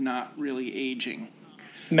you're not really aging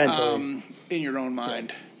mentally in your own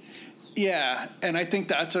mind. Yeah, and I think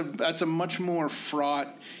that's a much more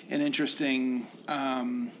fraught and interesting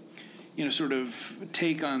sort of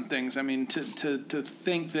take on things. I mean, to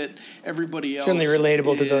think that everybody else certainly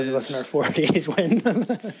relatable to those of us in our 40s when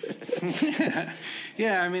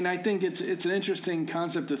Yeah, I mean, I think it's an interesting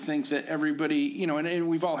concept to think that everybody, and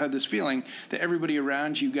we've all had this feeling that everybody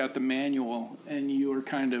around you got the manual and you were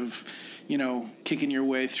kind of, kicking your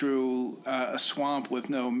way through a swamp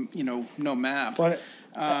with no map. Well,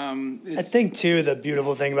 I think, too, the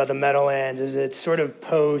beautiful thing about the Meadowlands is it's sort of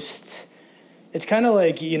post... It's kind of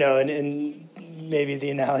like, and maybe the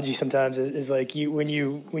analogy sometimes is like when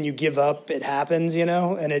you give up, it happens,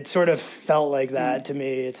 and it sort of felt like that to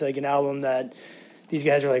me. It's like an album that these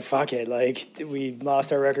guys are like, fuck it, like we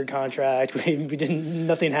lost our record contract,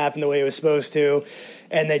 nothing happened the way it was supposed to,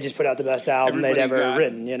 and they just put out the best album they'd ever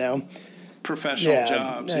written, Professional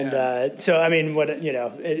jobs, and so I mean,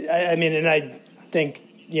 and I think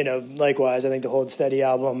likewise, I think the Hold Steady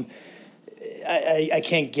album. I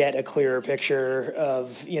can't get a clearer picture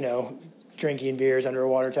of, drinking beers under a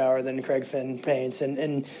water tower than Craig Finn paints.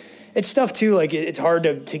 And it's stuff, too, like it's hard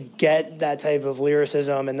to get that type of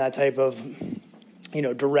lyricism and that type of,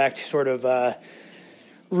 direct sort of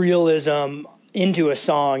realism into a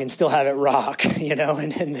song and still have it rock,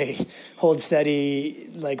 and they Hold Steady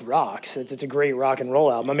rocks. It's a great rock and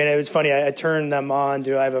roll album. I mean, it was funny. I turned them on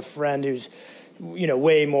to, I have a friend who's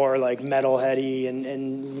way more like metal heady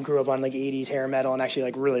and grew up on like 80s hair metal and actually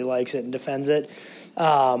like really likes it and defends it.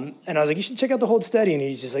 And I was like, you should check out the Hold Steady. And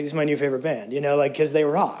he's just like, this is my new favorite band, like, because they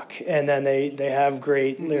rock. And then they have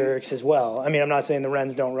great lyrics as well. I mean, I'm not saying the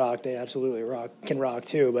Wrens don't rock. They absolutely can rock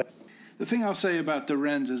too. But the thing I'll say about the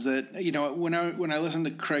Wrens is that, when I listen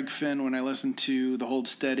to Craig Finn, when I listen to the Hold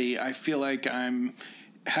Steady, I feel like I'm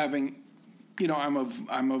having, I'm a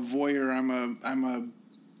voyeur, I'm a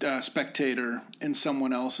spectator in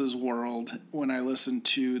someone else's world. When I listen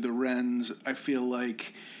to the Wrens, I feel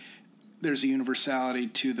like there's a universality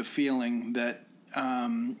to the feeling that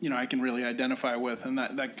I can really identify with, and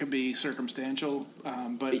that could be circumstantial.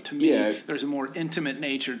 But to me, there's a more intimate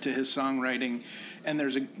nature to his songwriting, and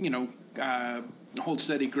there's Hold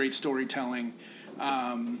Steady, great storytelling.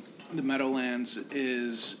 The Meadowlands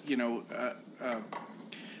is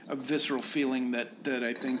a visceral feeling that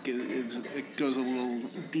I think is it goes a little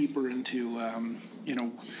deeper into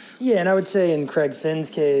Yeah, and I would say in Craig Finn's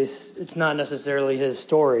case, it's not necessarily his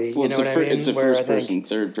story. Well, you know what I mean? It's a first person,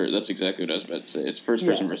 third person. That's exactly what I was about to say. It's first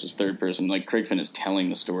person versus third person. Like, Craig Finn is telling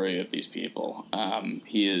the story of these people.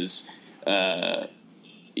 He is,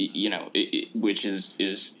 which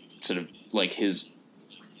is sort of like his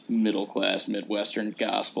middle class Midwestern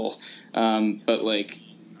gospel. But like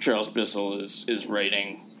Charles Bissell is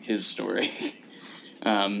writing his story.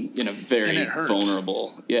 Very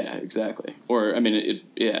vulnerable. Yeah, exactly. Or, I mean,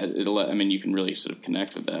 you can really sort of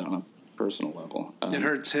connect with that on a personal level. It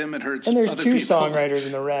hurts him, it hurts and there's other two people. Songwriters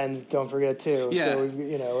in the Wrens, don't forget, too. Yeah. So,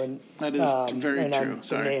 and that is very true.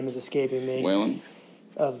 The name is escaping me. Whalen?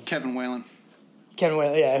 Kevin Whalen. Kevin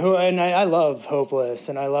Whalen, yeah. I love Hopeless,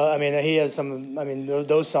 and he has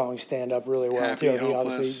those songs stand up really well, Happy, too.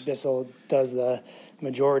 Hopeless. Obviously, Bissell does the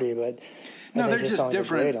majority, but... No, they're just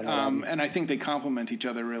different, and I think they complement each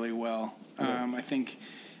other really well. I think,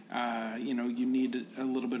 you need a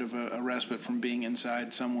little bit of a respite from being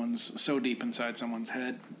so deep inside someone's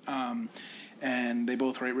head, and they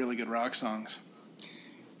both write really good rock songs.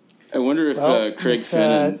 I wonder if Craig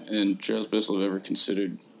Finn and Charles Bissell have ever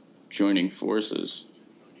considered joining forces.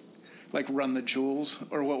 Like Run the Jewels,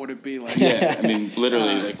 or what would it be like? Yeah, I mean,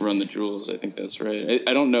 literally, like Run the Jewels. I think that's right.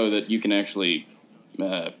 I don't know that you can actually...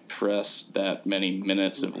 press that many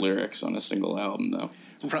minutes of lyrics on a single album, though.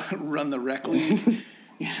 Run the Rec League.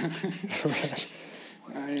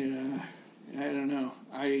 I don't know.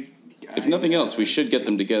 If nothing else, we should get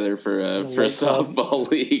them together for a softball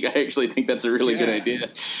league. I actually think that's a really good idea.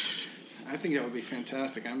 I think that would be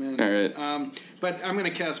fantastic. I'm in. All right. But I'm going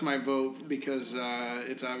to cast my vote because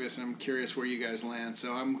it's obvious, and I'm curious where you guys land.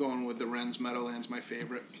 So I'm going with the Wrens. Meadowlands, my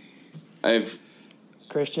favorite.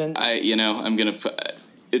 Christian? I'm going to put...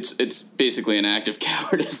 It's basically an act of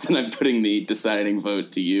cowardice, and I'm putting the deciding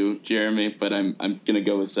vote to you, Jeremy, but I'm going to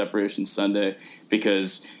go with Separation Sunday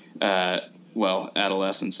because,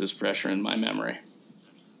 Adolescence is fresher in my memory.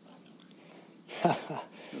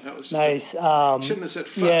 That was just nice. Shouldn't have said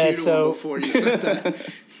fuck you to him before you said that.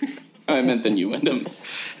 I meant the innuendo.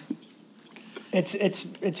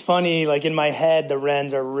 It's funny, like in my head, the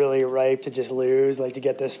Wrens are really ripe to just lose, like to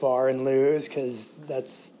get this far and lose, because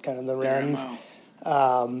that's kind of the Wrens.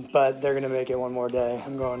 But they're going to make it one more day.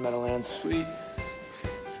 I'm going Meadowlands. Sweet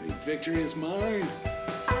victory is mine.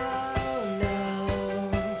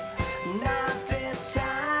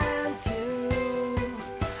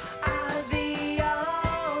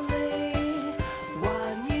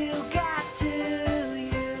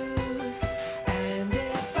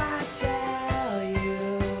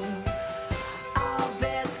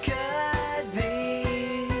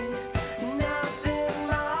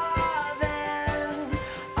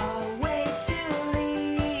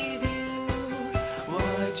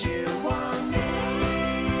 Would you want me?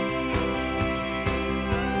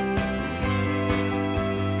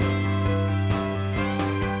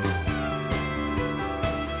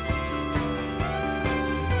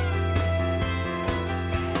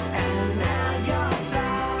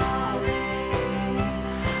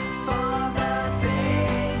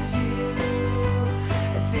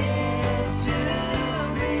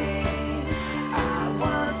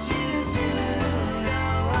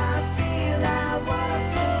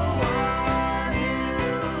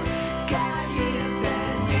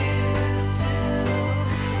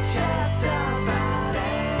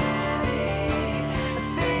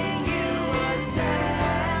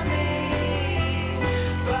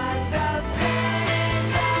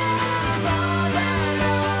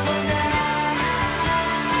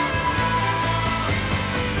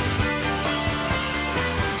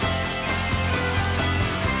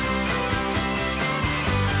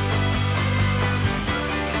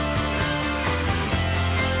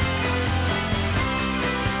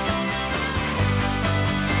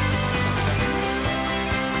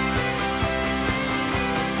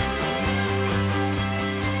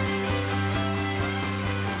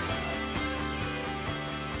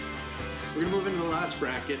 move into the last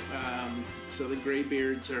bracket. So the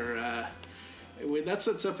Graybeards are. That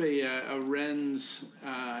sets up a Wren's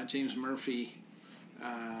James Murphy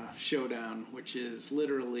showdown, which is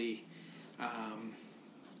literally,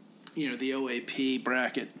 the OAP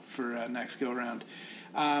bracket for next go round.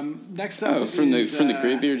 Next up, from the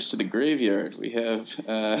Graybeards to the graveyard, we have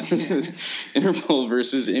Interpol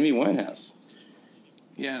versus Amy Winehouse.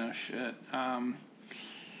 Yeah, no shit.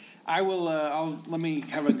 I will. Let me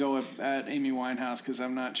have a go at Amy Winehouse because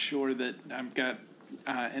I'm not sure that I've got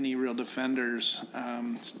any real defenders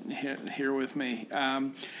here with me.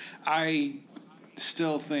 I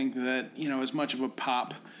still think that as much of a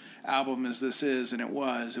pop album as this is, and it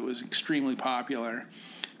was extremely popular,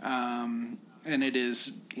 and it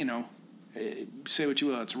is say what you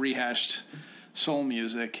will, it's rehashed soul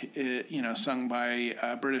music, sung by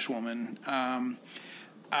a British woman.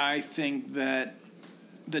 I think that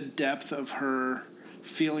the depth of her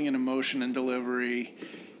feeling and emotion and delivery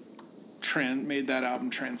made that album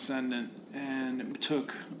transcendent and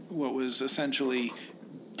took what was essentially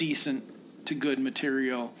decent to good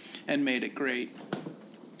material and made it great.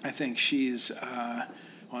 I think she's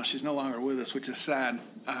no longer with us, which is sad.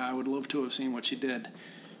 I would love to have seen what she did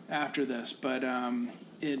after this, but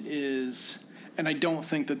it is, and I don't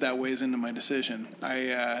think that weighs into my decision.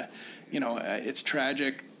 It's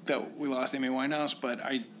tragic that we lost Amy Winehouse, but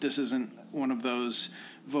this isn't one of those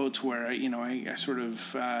votes where I sort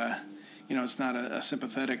of it's not a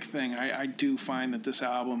sympathetic thing. I do find that this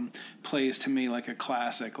album plays to me like a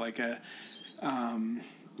classic, like a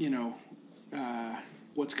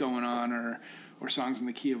What's Going On or Songs in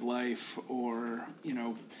the Key of Life or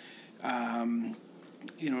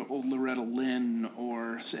old Loretta Lynn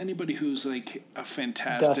or anybody who's like a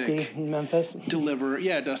fantastic Dusty in Memphis deliverer.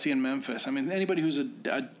 Yeah, Dusty in Memphis. I mean, anybody who's a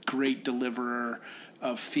great deliverer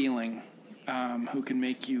of feeling, who can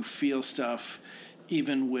make you feel stuff,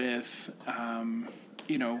 even with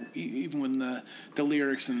even when the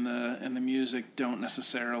lyrics and the music don't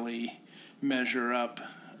necessarily measure up.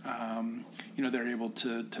 They're able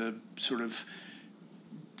to sort of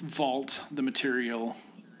vault the material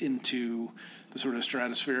into the sort of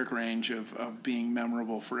stratospheric range of being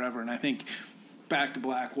memorable forever. And I think Back to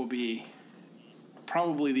Black will be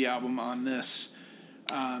probably the album on this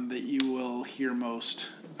that you will hear most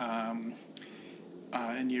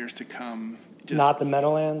in years to come. Not the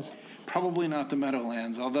Meadowlands? Probably not the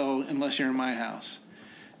Meadowlands, although unless you're in my house.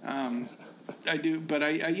 I do, but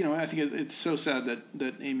I think it's so sad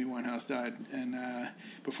that Amy Winehouse died, and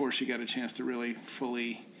before she got a chance to really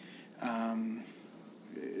fully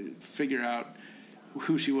figure out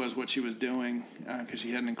who she was, what she was doing, because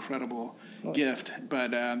she had an incredible gift.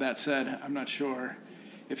 But that said, I'm not sure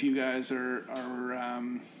if you guys are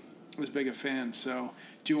as big a fan. So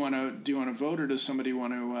do you want to vote, or does somebody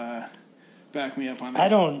want to back me up on that? I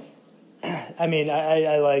don't. I mean,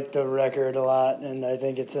 I like the record a lot, and I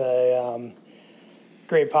think it's a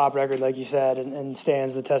great pop record, like you said, and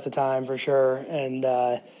stands the test of time for sure. And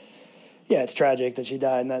it's tragic that she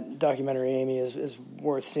died. And that documentary, Amy, is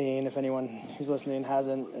worth seeing if anyone who's listening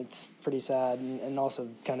hasn't. It's pretty sad, and also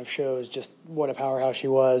kind of shows just what a powerhouse she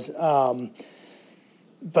was.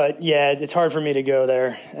 But yeah, it's hard for me to go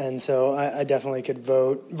there, and so I definitely could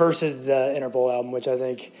vote versus the Interpol album, which I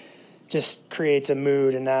think just creates a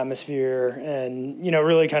mood and atmosphere, and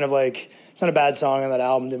really kind of like, it's not a bad song on that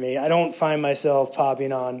album to me. I don't find myself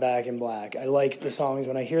popping on Back in Black. I like the songs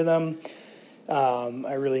when I hear them.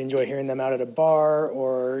 I really enjoy hearing them out at a bar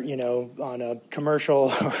or on a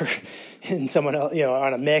commercial or in someone else,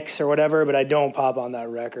 on a mix or whatever. But I don't pop on that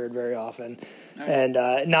record very often. And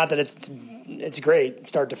not that it's great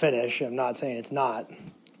start to finish. I'm not saying it's not.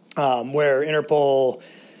 Where Interpol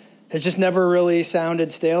has just never really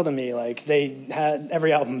sounded stale to me. Like, they had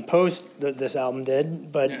every album post this album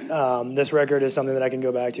did, but this record is something that I can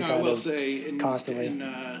go back to constantly. In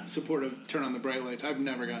support of Turn on the Bright Lights, I've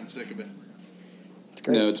never gotten sick of it. It's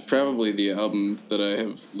great. No, it's probably the album that I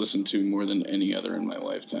have listened to more than any other in my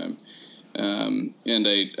lifetime. And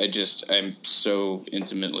I'm so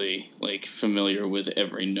intimately familiar with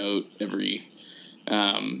every note, every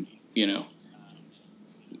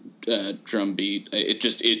drum beat.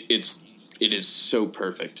 It is so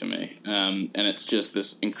perfect to me, and it's just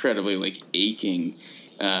this incredibly aching,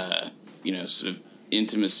 sort of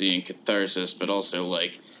intimacy and catharsis, but also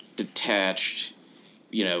detached,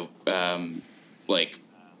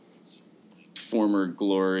 former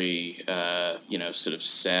glory, sort of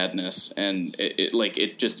sadness, and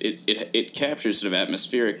it captures sort of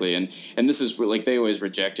atmospherically, and this is where they always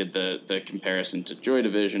rejected the comparison to Joy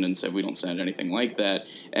Division and said we don't sound anything like that,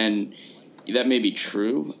 and that may be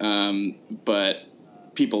true, but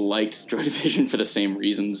people liked Joy Division for the same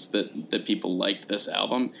reasons that people liked this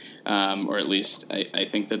album, or at least I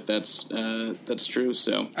think that's true.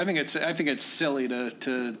 So I think it's silly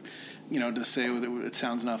to say it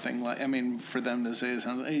sounds nothing like. I mean, for them to say it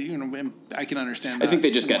sounds, I can understand. I think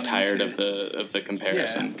they just got tired of the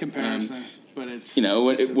comparison. Yeah, comparison, but it's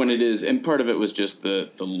when it is, and part of it was just the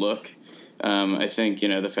look. I think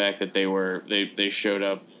the fact that they showed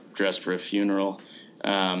up dressed for a funeral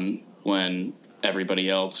when everybody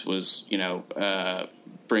else was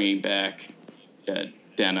bringing back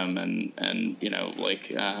denim and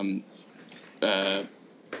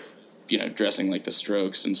dressing like the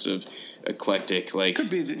Strokes and sort of eclectic, like could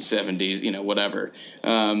be the 70s, whatever.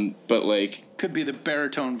 But like could be the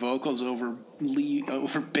baritone vocals over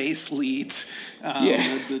bass leads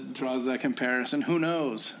that draws that comparison. Who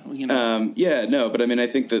knows? But I mean, I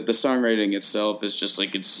think that the songwriting itself is just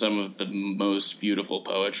like it's some of the most beautiful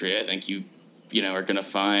poetry I think you are going to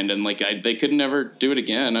find, and like they could never do it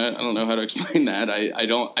again. I don't know how to explain that. I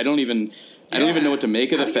don't even know what to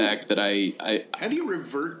make of the fact that How do you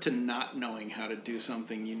revert to not knowing how to do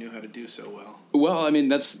something you knew how to do so well? Well, I mean,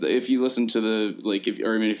 that's if you listen to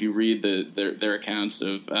if you read their accounts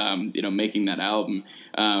of making that album,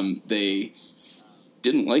 they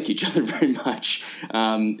didn't like each other very much,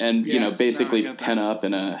 basically pen up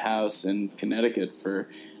in a house in Connecticut for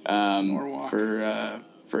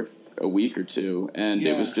a week or two, and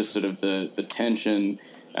it was just sort of the tension,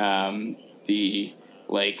 the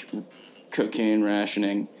like cocaine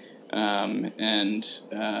rationing, and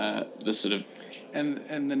the sort of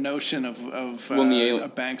and the notion of a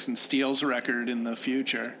Banks and Steele's record in the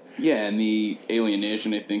future. Yeah, and the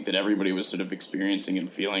alienation I think that everybody was sort of experiencing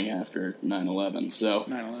and feeling after 9/11. So,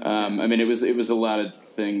 9/11, I mean, it was a lot of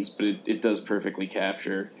things, but it does perfectly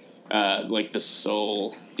capture like the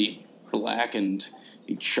soul, the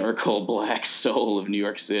charcoal black soul of New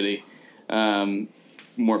York City.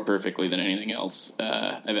 More perfectly than anything else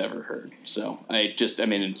I've ever heard. So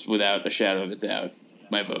it's without a shadow of a doubt,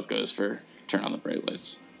 my vote goes for Turn on the Bright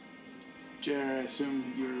Lights. Jared, I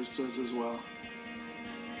assume yours does as well.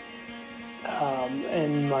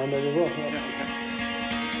 And mine does as well. Yeah. Okay.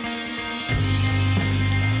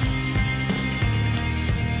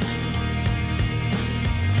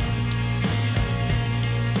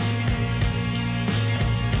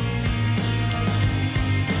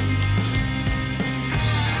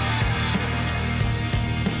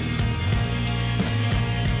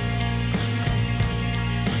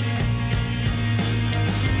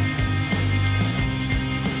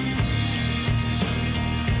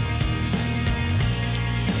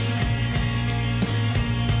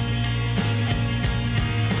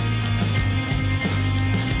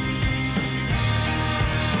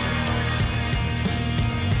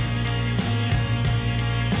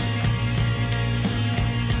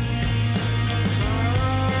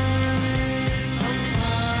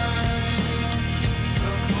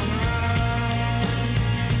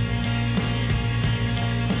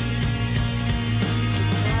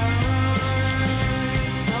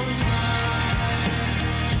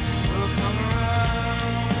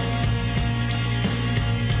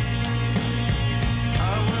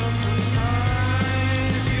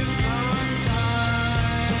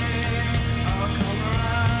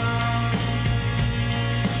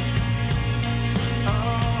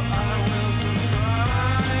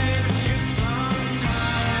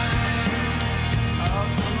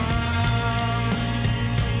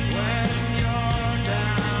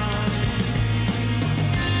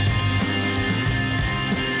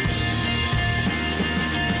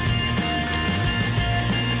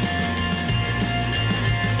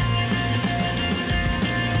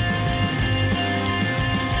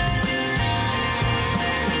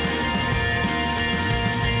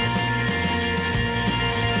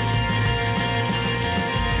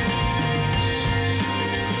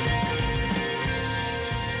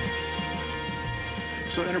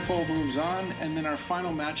 So Interpol moves on, and then our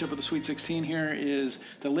final matchup of the Sweet 16 here is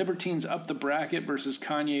the Libertines Up the Bracket versus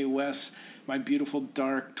Kanye West, My Beautiful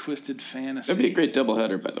Dark Twisted Fantasy. That'd be a great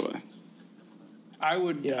doubleheader, by the way. I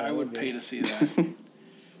would pay to see that.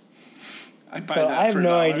 I'd buy so that I have for no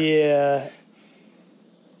 $1. idea.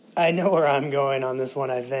 I know where I'm going on this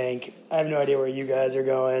one, I think. I have no idea where you guys are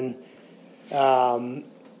going. Go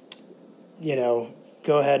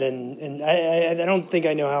ahead and I don't think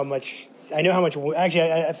I know how much. I know how much. Actually,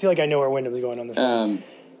 I feel like I know where Wyndham's going on this one.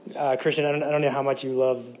 Christian, I don't know how much you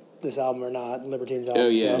love this album or not, Libertines album. Oh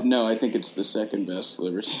yeah, so. No, I think it's the second best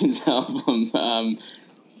Libertines album.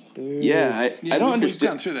 Yeah, I don't We've understand.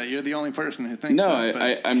 gone through that. You're the only person who thinks No, that.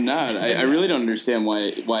 But I'm not. I really don't understand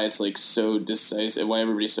why it's like so decisive. Why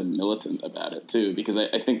everybody's so militant about it too? Because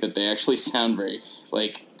I think that they actually sound very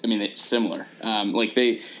like. I mean, it's similar. Like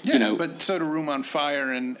they, yeah, you know, but so do Room on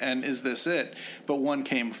Fire and Is This It? But one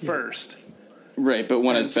came first. right? But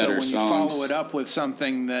one has better so when songs. you follow it up with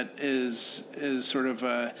something that is sort of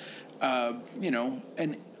a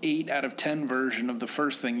an 8 out of 10 version of the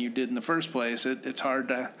first thing you did in the first place, it's hard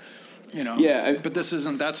to, Yeah, but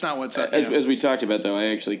that's not what's up. As we talked about, though, I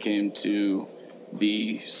actually came to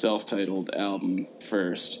the self-titled album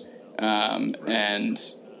first, and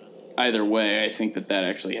either way, I think that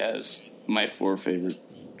actually has my 4 favorite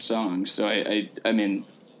songs. So I mean,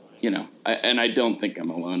 and I don't think I'm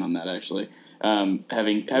alone on that actually.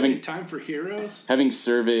 Having Time for Heroes. Having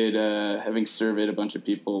surveyed a bunch of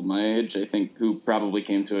people my age, I think, who probably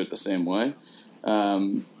came to it the same way,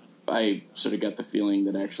 I sort of got the feeling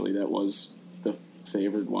that actually that was the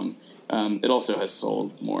favored one. It also has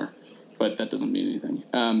sold more, but that doesn't mean anything.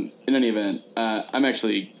 In any event, I'm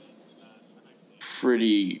actually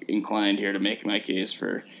pretty inclined here to make my case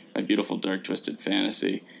for My Beautiful Dark Twisted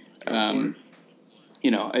Fantasy. I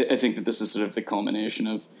think that this is sort of the culmination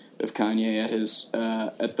of Kanye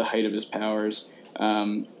at the height of his powers,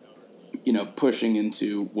 pushing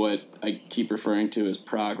into what I keep referring to as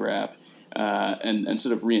prog rap, and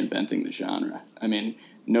sort of reinventing the genre. I mean,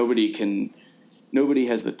 nobody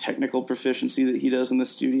has the technical proficiency that he does in the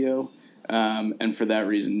studio, and for that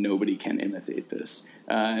reason, nobody can imitate this.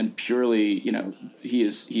 And purely, he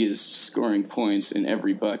is scoring points in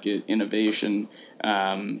every bucket, innovation,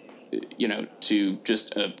 to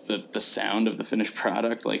just the sound of the finished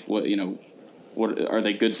product. Like what are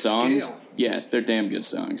they good songs? Scale. Yeah, they're damn good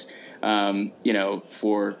songs.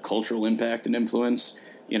 For cultural impact and influence,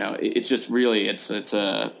 it's just really it's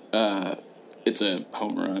a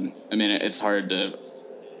home run. I mean, it's hard to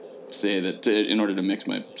say that in order to mix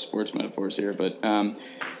my sports metaphors here, but I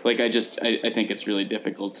think it's really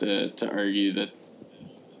difficult to argue that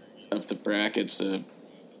up the brackets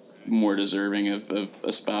more deserving of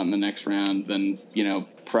a spot in the next round than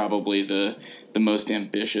probably the most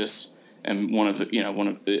ambitious and one of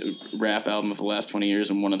the rap album of the last 20 years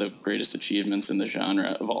and one of the greatest achievements in the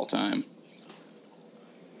genre of all time.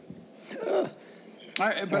 So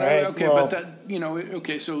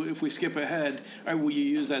if we skip ahead, will you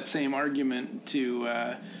use that same argument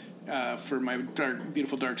to for My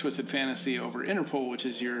Beautiful Dark Twisted Fantasy over Interpol, which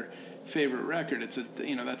is your favorite record? It's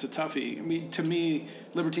that's a toughie. I mean, to me,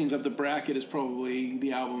 Libertines of the Bracket is probably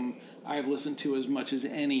the album I've listened to as much as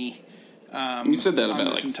any. You said that about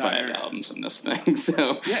like 5 albums in this thing, so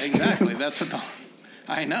yeah, exactly. That's what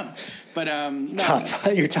I know. But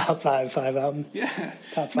your top five albums. Yeah,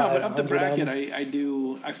 top 5. No, but Up the Bracket,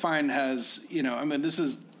 albums. I find has this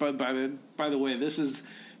is by the way, this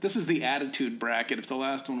is the attitude bracket. If the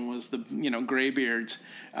last one was the Graybeards,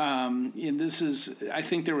 and this is, I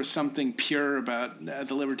think there was something pure about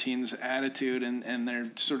the Libertines' attitude and their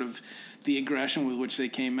sort of the aggression with which they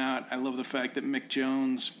came out. I love the fact that Mick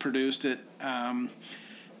Jones produced it,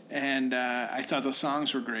 and I thought the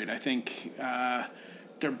songs were great. I think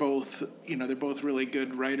they're both really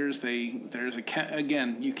good writers.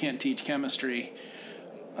 Again, you can't teach chemistry.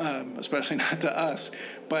 Especially not to us,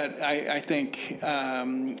 but I think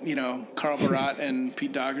Carl Barat and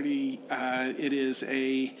Pete Doherty. It is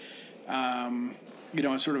a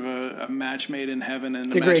sort of a match made in heaven and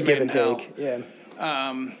it's a great give and take. Yeah.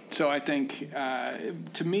 So I think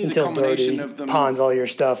to me until the culmination Doherty of them pawns all your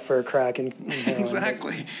stuff for crack and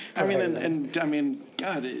exactly. I mean,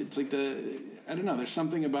 God, it's like I don't know. There's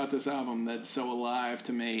something about this album that's so alive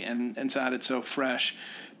to me and sounded so fresh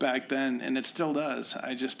back then, and it still does.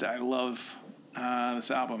 I love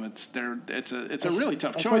this album. It's a really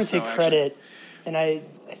tough choice. I just want to take credit, and I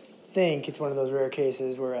think it's one of those rare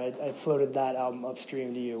cases where I floated that album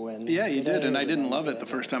upstream to you when. Yeah, you did, and I didn't love it the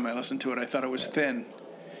first time I listened to it. I thought it was thin.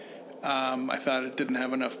 I thought it didn't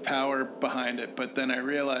have enough power behind it, but then I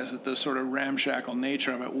realized that the sort of ramshackle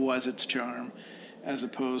nature of it was its charm, as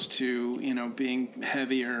opposed to being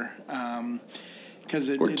heavier, because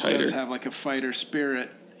it does have like a fighter spirit.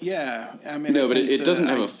 Yeah, I mean. No, but it doesn't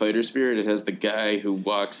have a fighter spirit. It has the guy who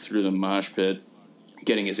walks through the mosh pit,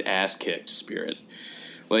 getting his ass kicked spirit.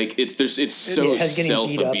 Like it's so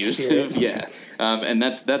self-abusive. Yeah, and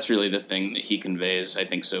that's really the thing that he conveys, I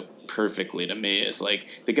think, so perfectly to me. Is like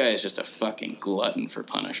the guy is just a fucking glutton for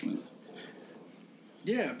punishment.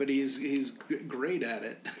 Yeah, but he's great at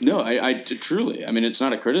it. No, I truly. I mean, it's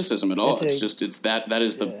not a criticism at all. That's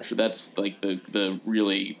like the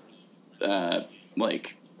really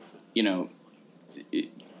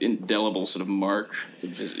indelible sort of mark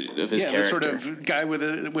of his character. The sort of guy with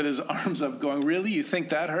his arms up going, really? You think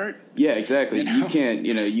that hurt? Yeah, exactly.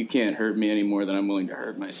 You know? You can't hurt me any more than I'm willing to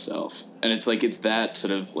hurt myself. And it's like, it's that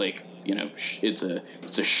sort of like, it's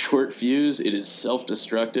a short fuse. It is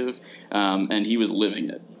self-destructive, and he was living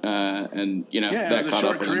it. And that it was a caught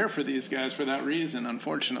short up with career him. for these guys for that reason,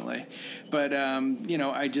 unfortunately. But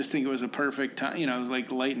I just think it was a perfect time. It was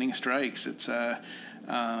like lightning strikes. It's it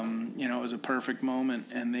was a perfect moment,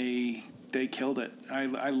 and they killed it.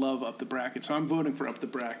 I love Up the Bracket, so I'm voting for Up the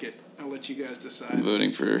Bracket. I'll let you guys decide. I'm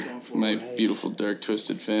voting for my beautiful dark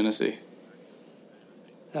twisted fantasy.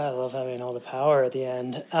 I love having all the power at the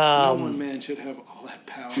end. No one man should have all that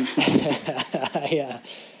power. Yeah.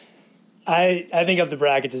 I think Up the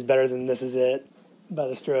Brackets is better than This Is It by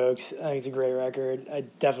The Strokes. I think it's a great record. I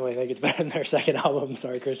definitely think it's better than their second album.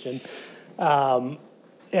 Sorry, Christian.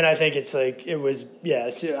 And I think it's like, it was,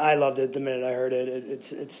 I loved it the minute I heard it.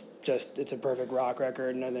 It's a perfect rock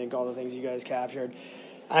record, and I think all the things you guys captured.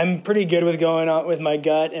 I'm pretty good with going on with my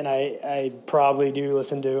gut, and I probably do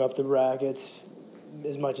listen to Up the Brackets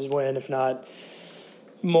as much as Win, if not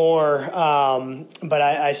more. But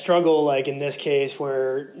I struggle, like in this case,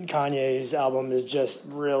 where Kanye's album is just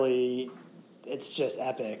really, it's just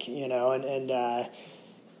epic, and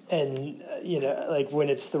like when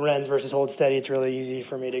it's the Wrens versus Hold Steady, it's really easy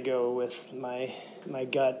for me to go with my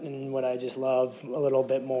gut and what I just love a little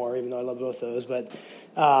bit more, even though I love both those. But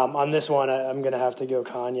on this one, I'm going to have to go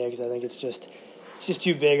Kanye, because I think it's just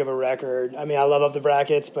too big of a record. I mean, I love Up the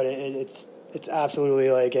Brackets, but it's absolutely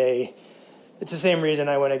like it's the same reason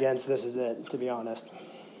I went against This Is It, to be honest.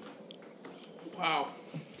 Wow.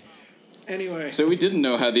 Anyway. So we didn't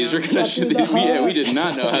know how these were going to... we did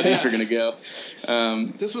not know how these were going to go.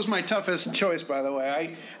 This was my toughest choice, by the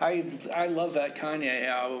way. I love that Kanye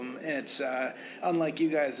album, and it's unlike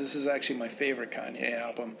you guys, this is actually my favorite Kanye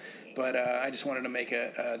album. But I just wanted to make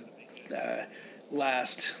a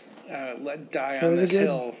last die on this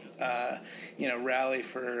hill, rally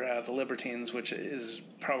for the Libertines, which is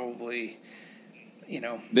probably,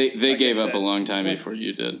 They like gave up a long time before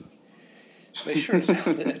you did. They sure as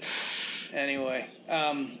hell did. Anyway,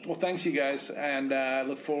 well, thanks, you guys, and I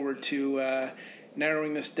look forward to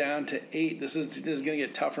narrowing this down to 8. This is going to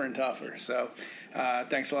get tougher and tougher. So,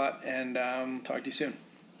 thanks a lot, and talk to you soon.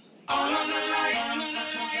 All on the lights.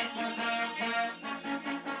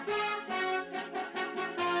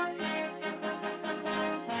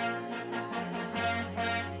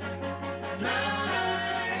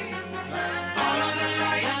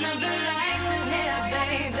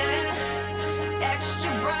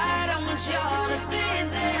 Y'all to see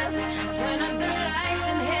this. Turn up the lights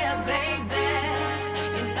in here, baby.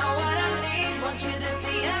 You know what I need. Want you to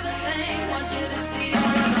see everything. Want you to see all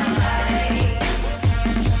of the lights.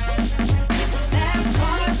 Fast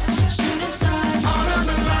cars, shooting stars. All of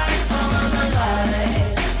the lights, all of the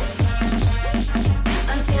lights.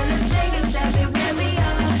 Until it's taken exactly where we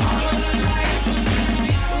are. All of the lights.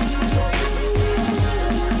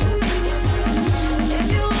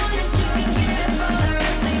 If you want it, you can get it for the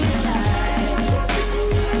rest of your life.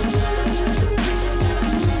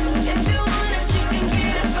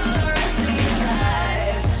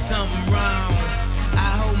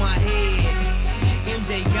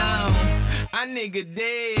 My nigga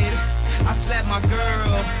dead. I slapped my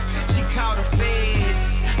girl. She called the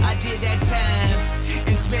feds. I did that time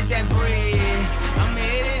and spent that bread. I'm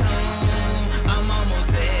headed home. I'm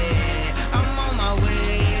almost there. I'm on my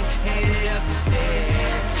way, headed up the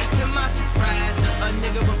stairs. To my surprise, a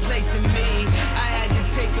nigga replacing me. I had to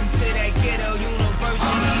take him to that ghetto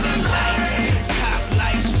university. They lights, top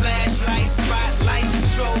lights, flashlights, spotlights,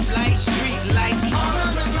 strobe lights, street lights. All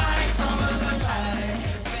of the lights, all of the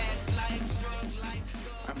lights.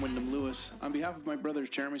 Wyndham Lewis. On behalf of my brothers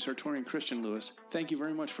Jeremy Sartori and Christian Lewis, thank you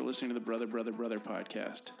very much for listening to the Brother, Brother, Brother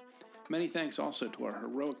podcast. Many thanks also to our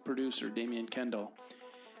heroic producer, Damian Kendall,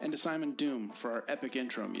 and to Simon Doom for our epic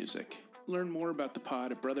intro music. Learn more about the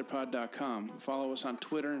pod at brotherpod.com, follow us on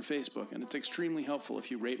Twitter and Facebook, and it's extremely helpful if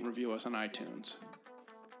you rate and review us on iTunes.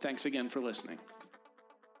 Thanks again for listening.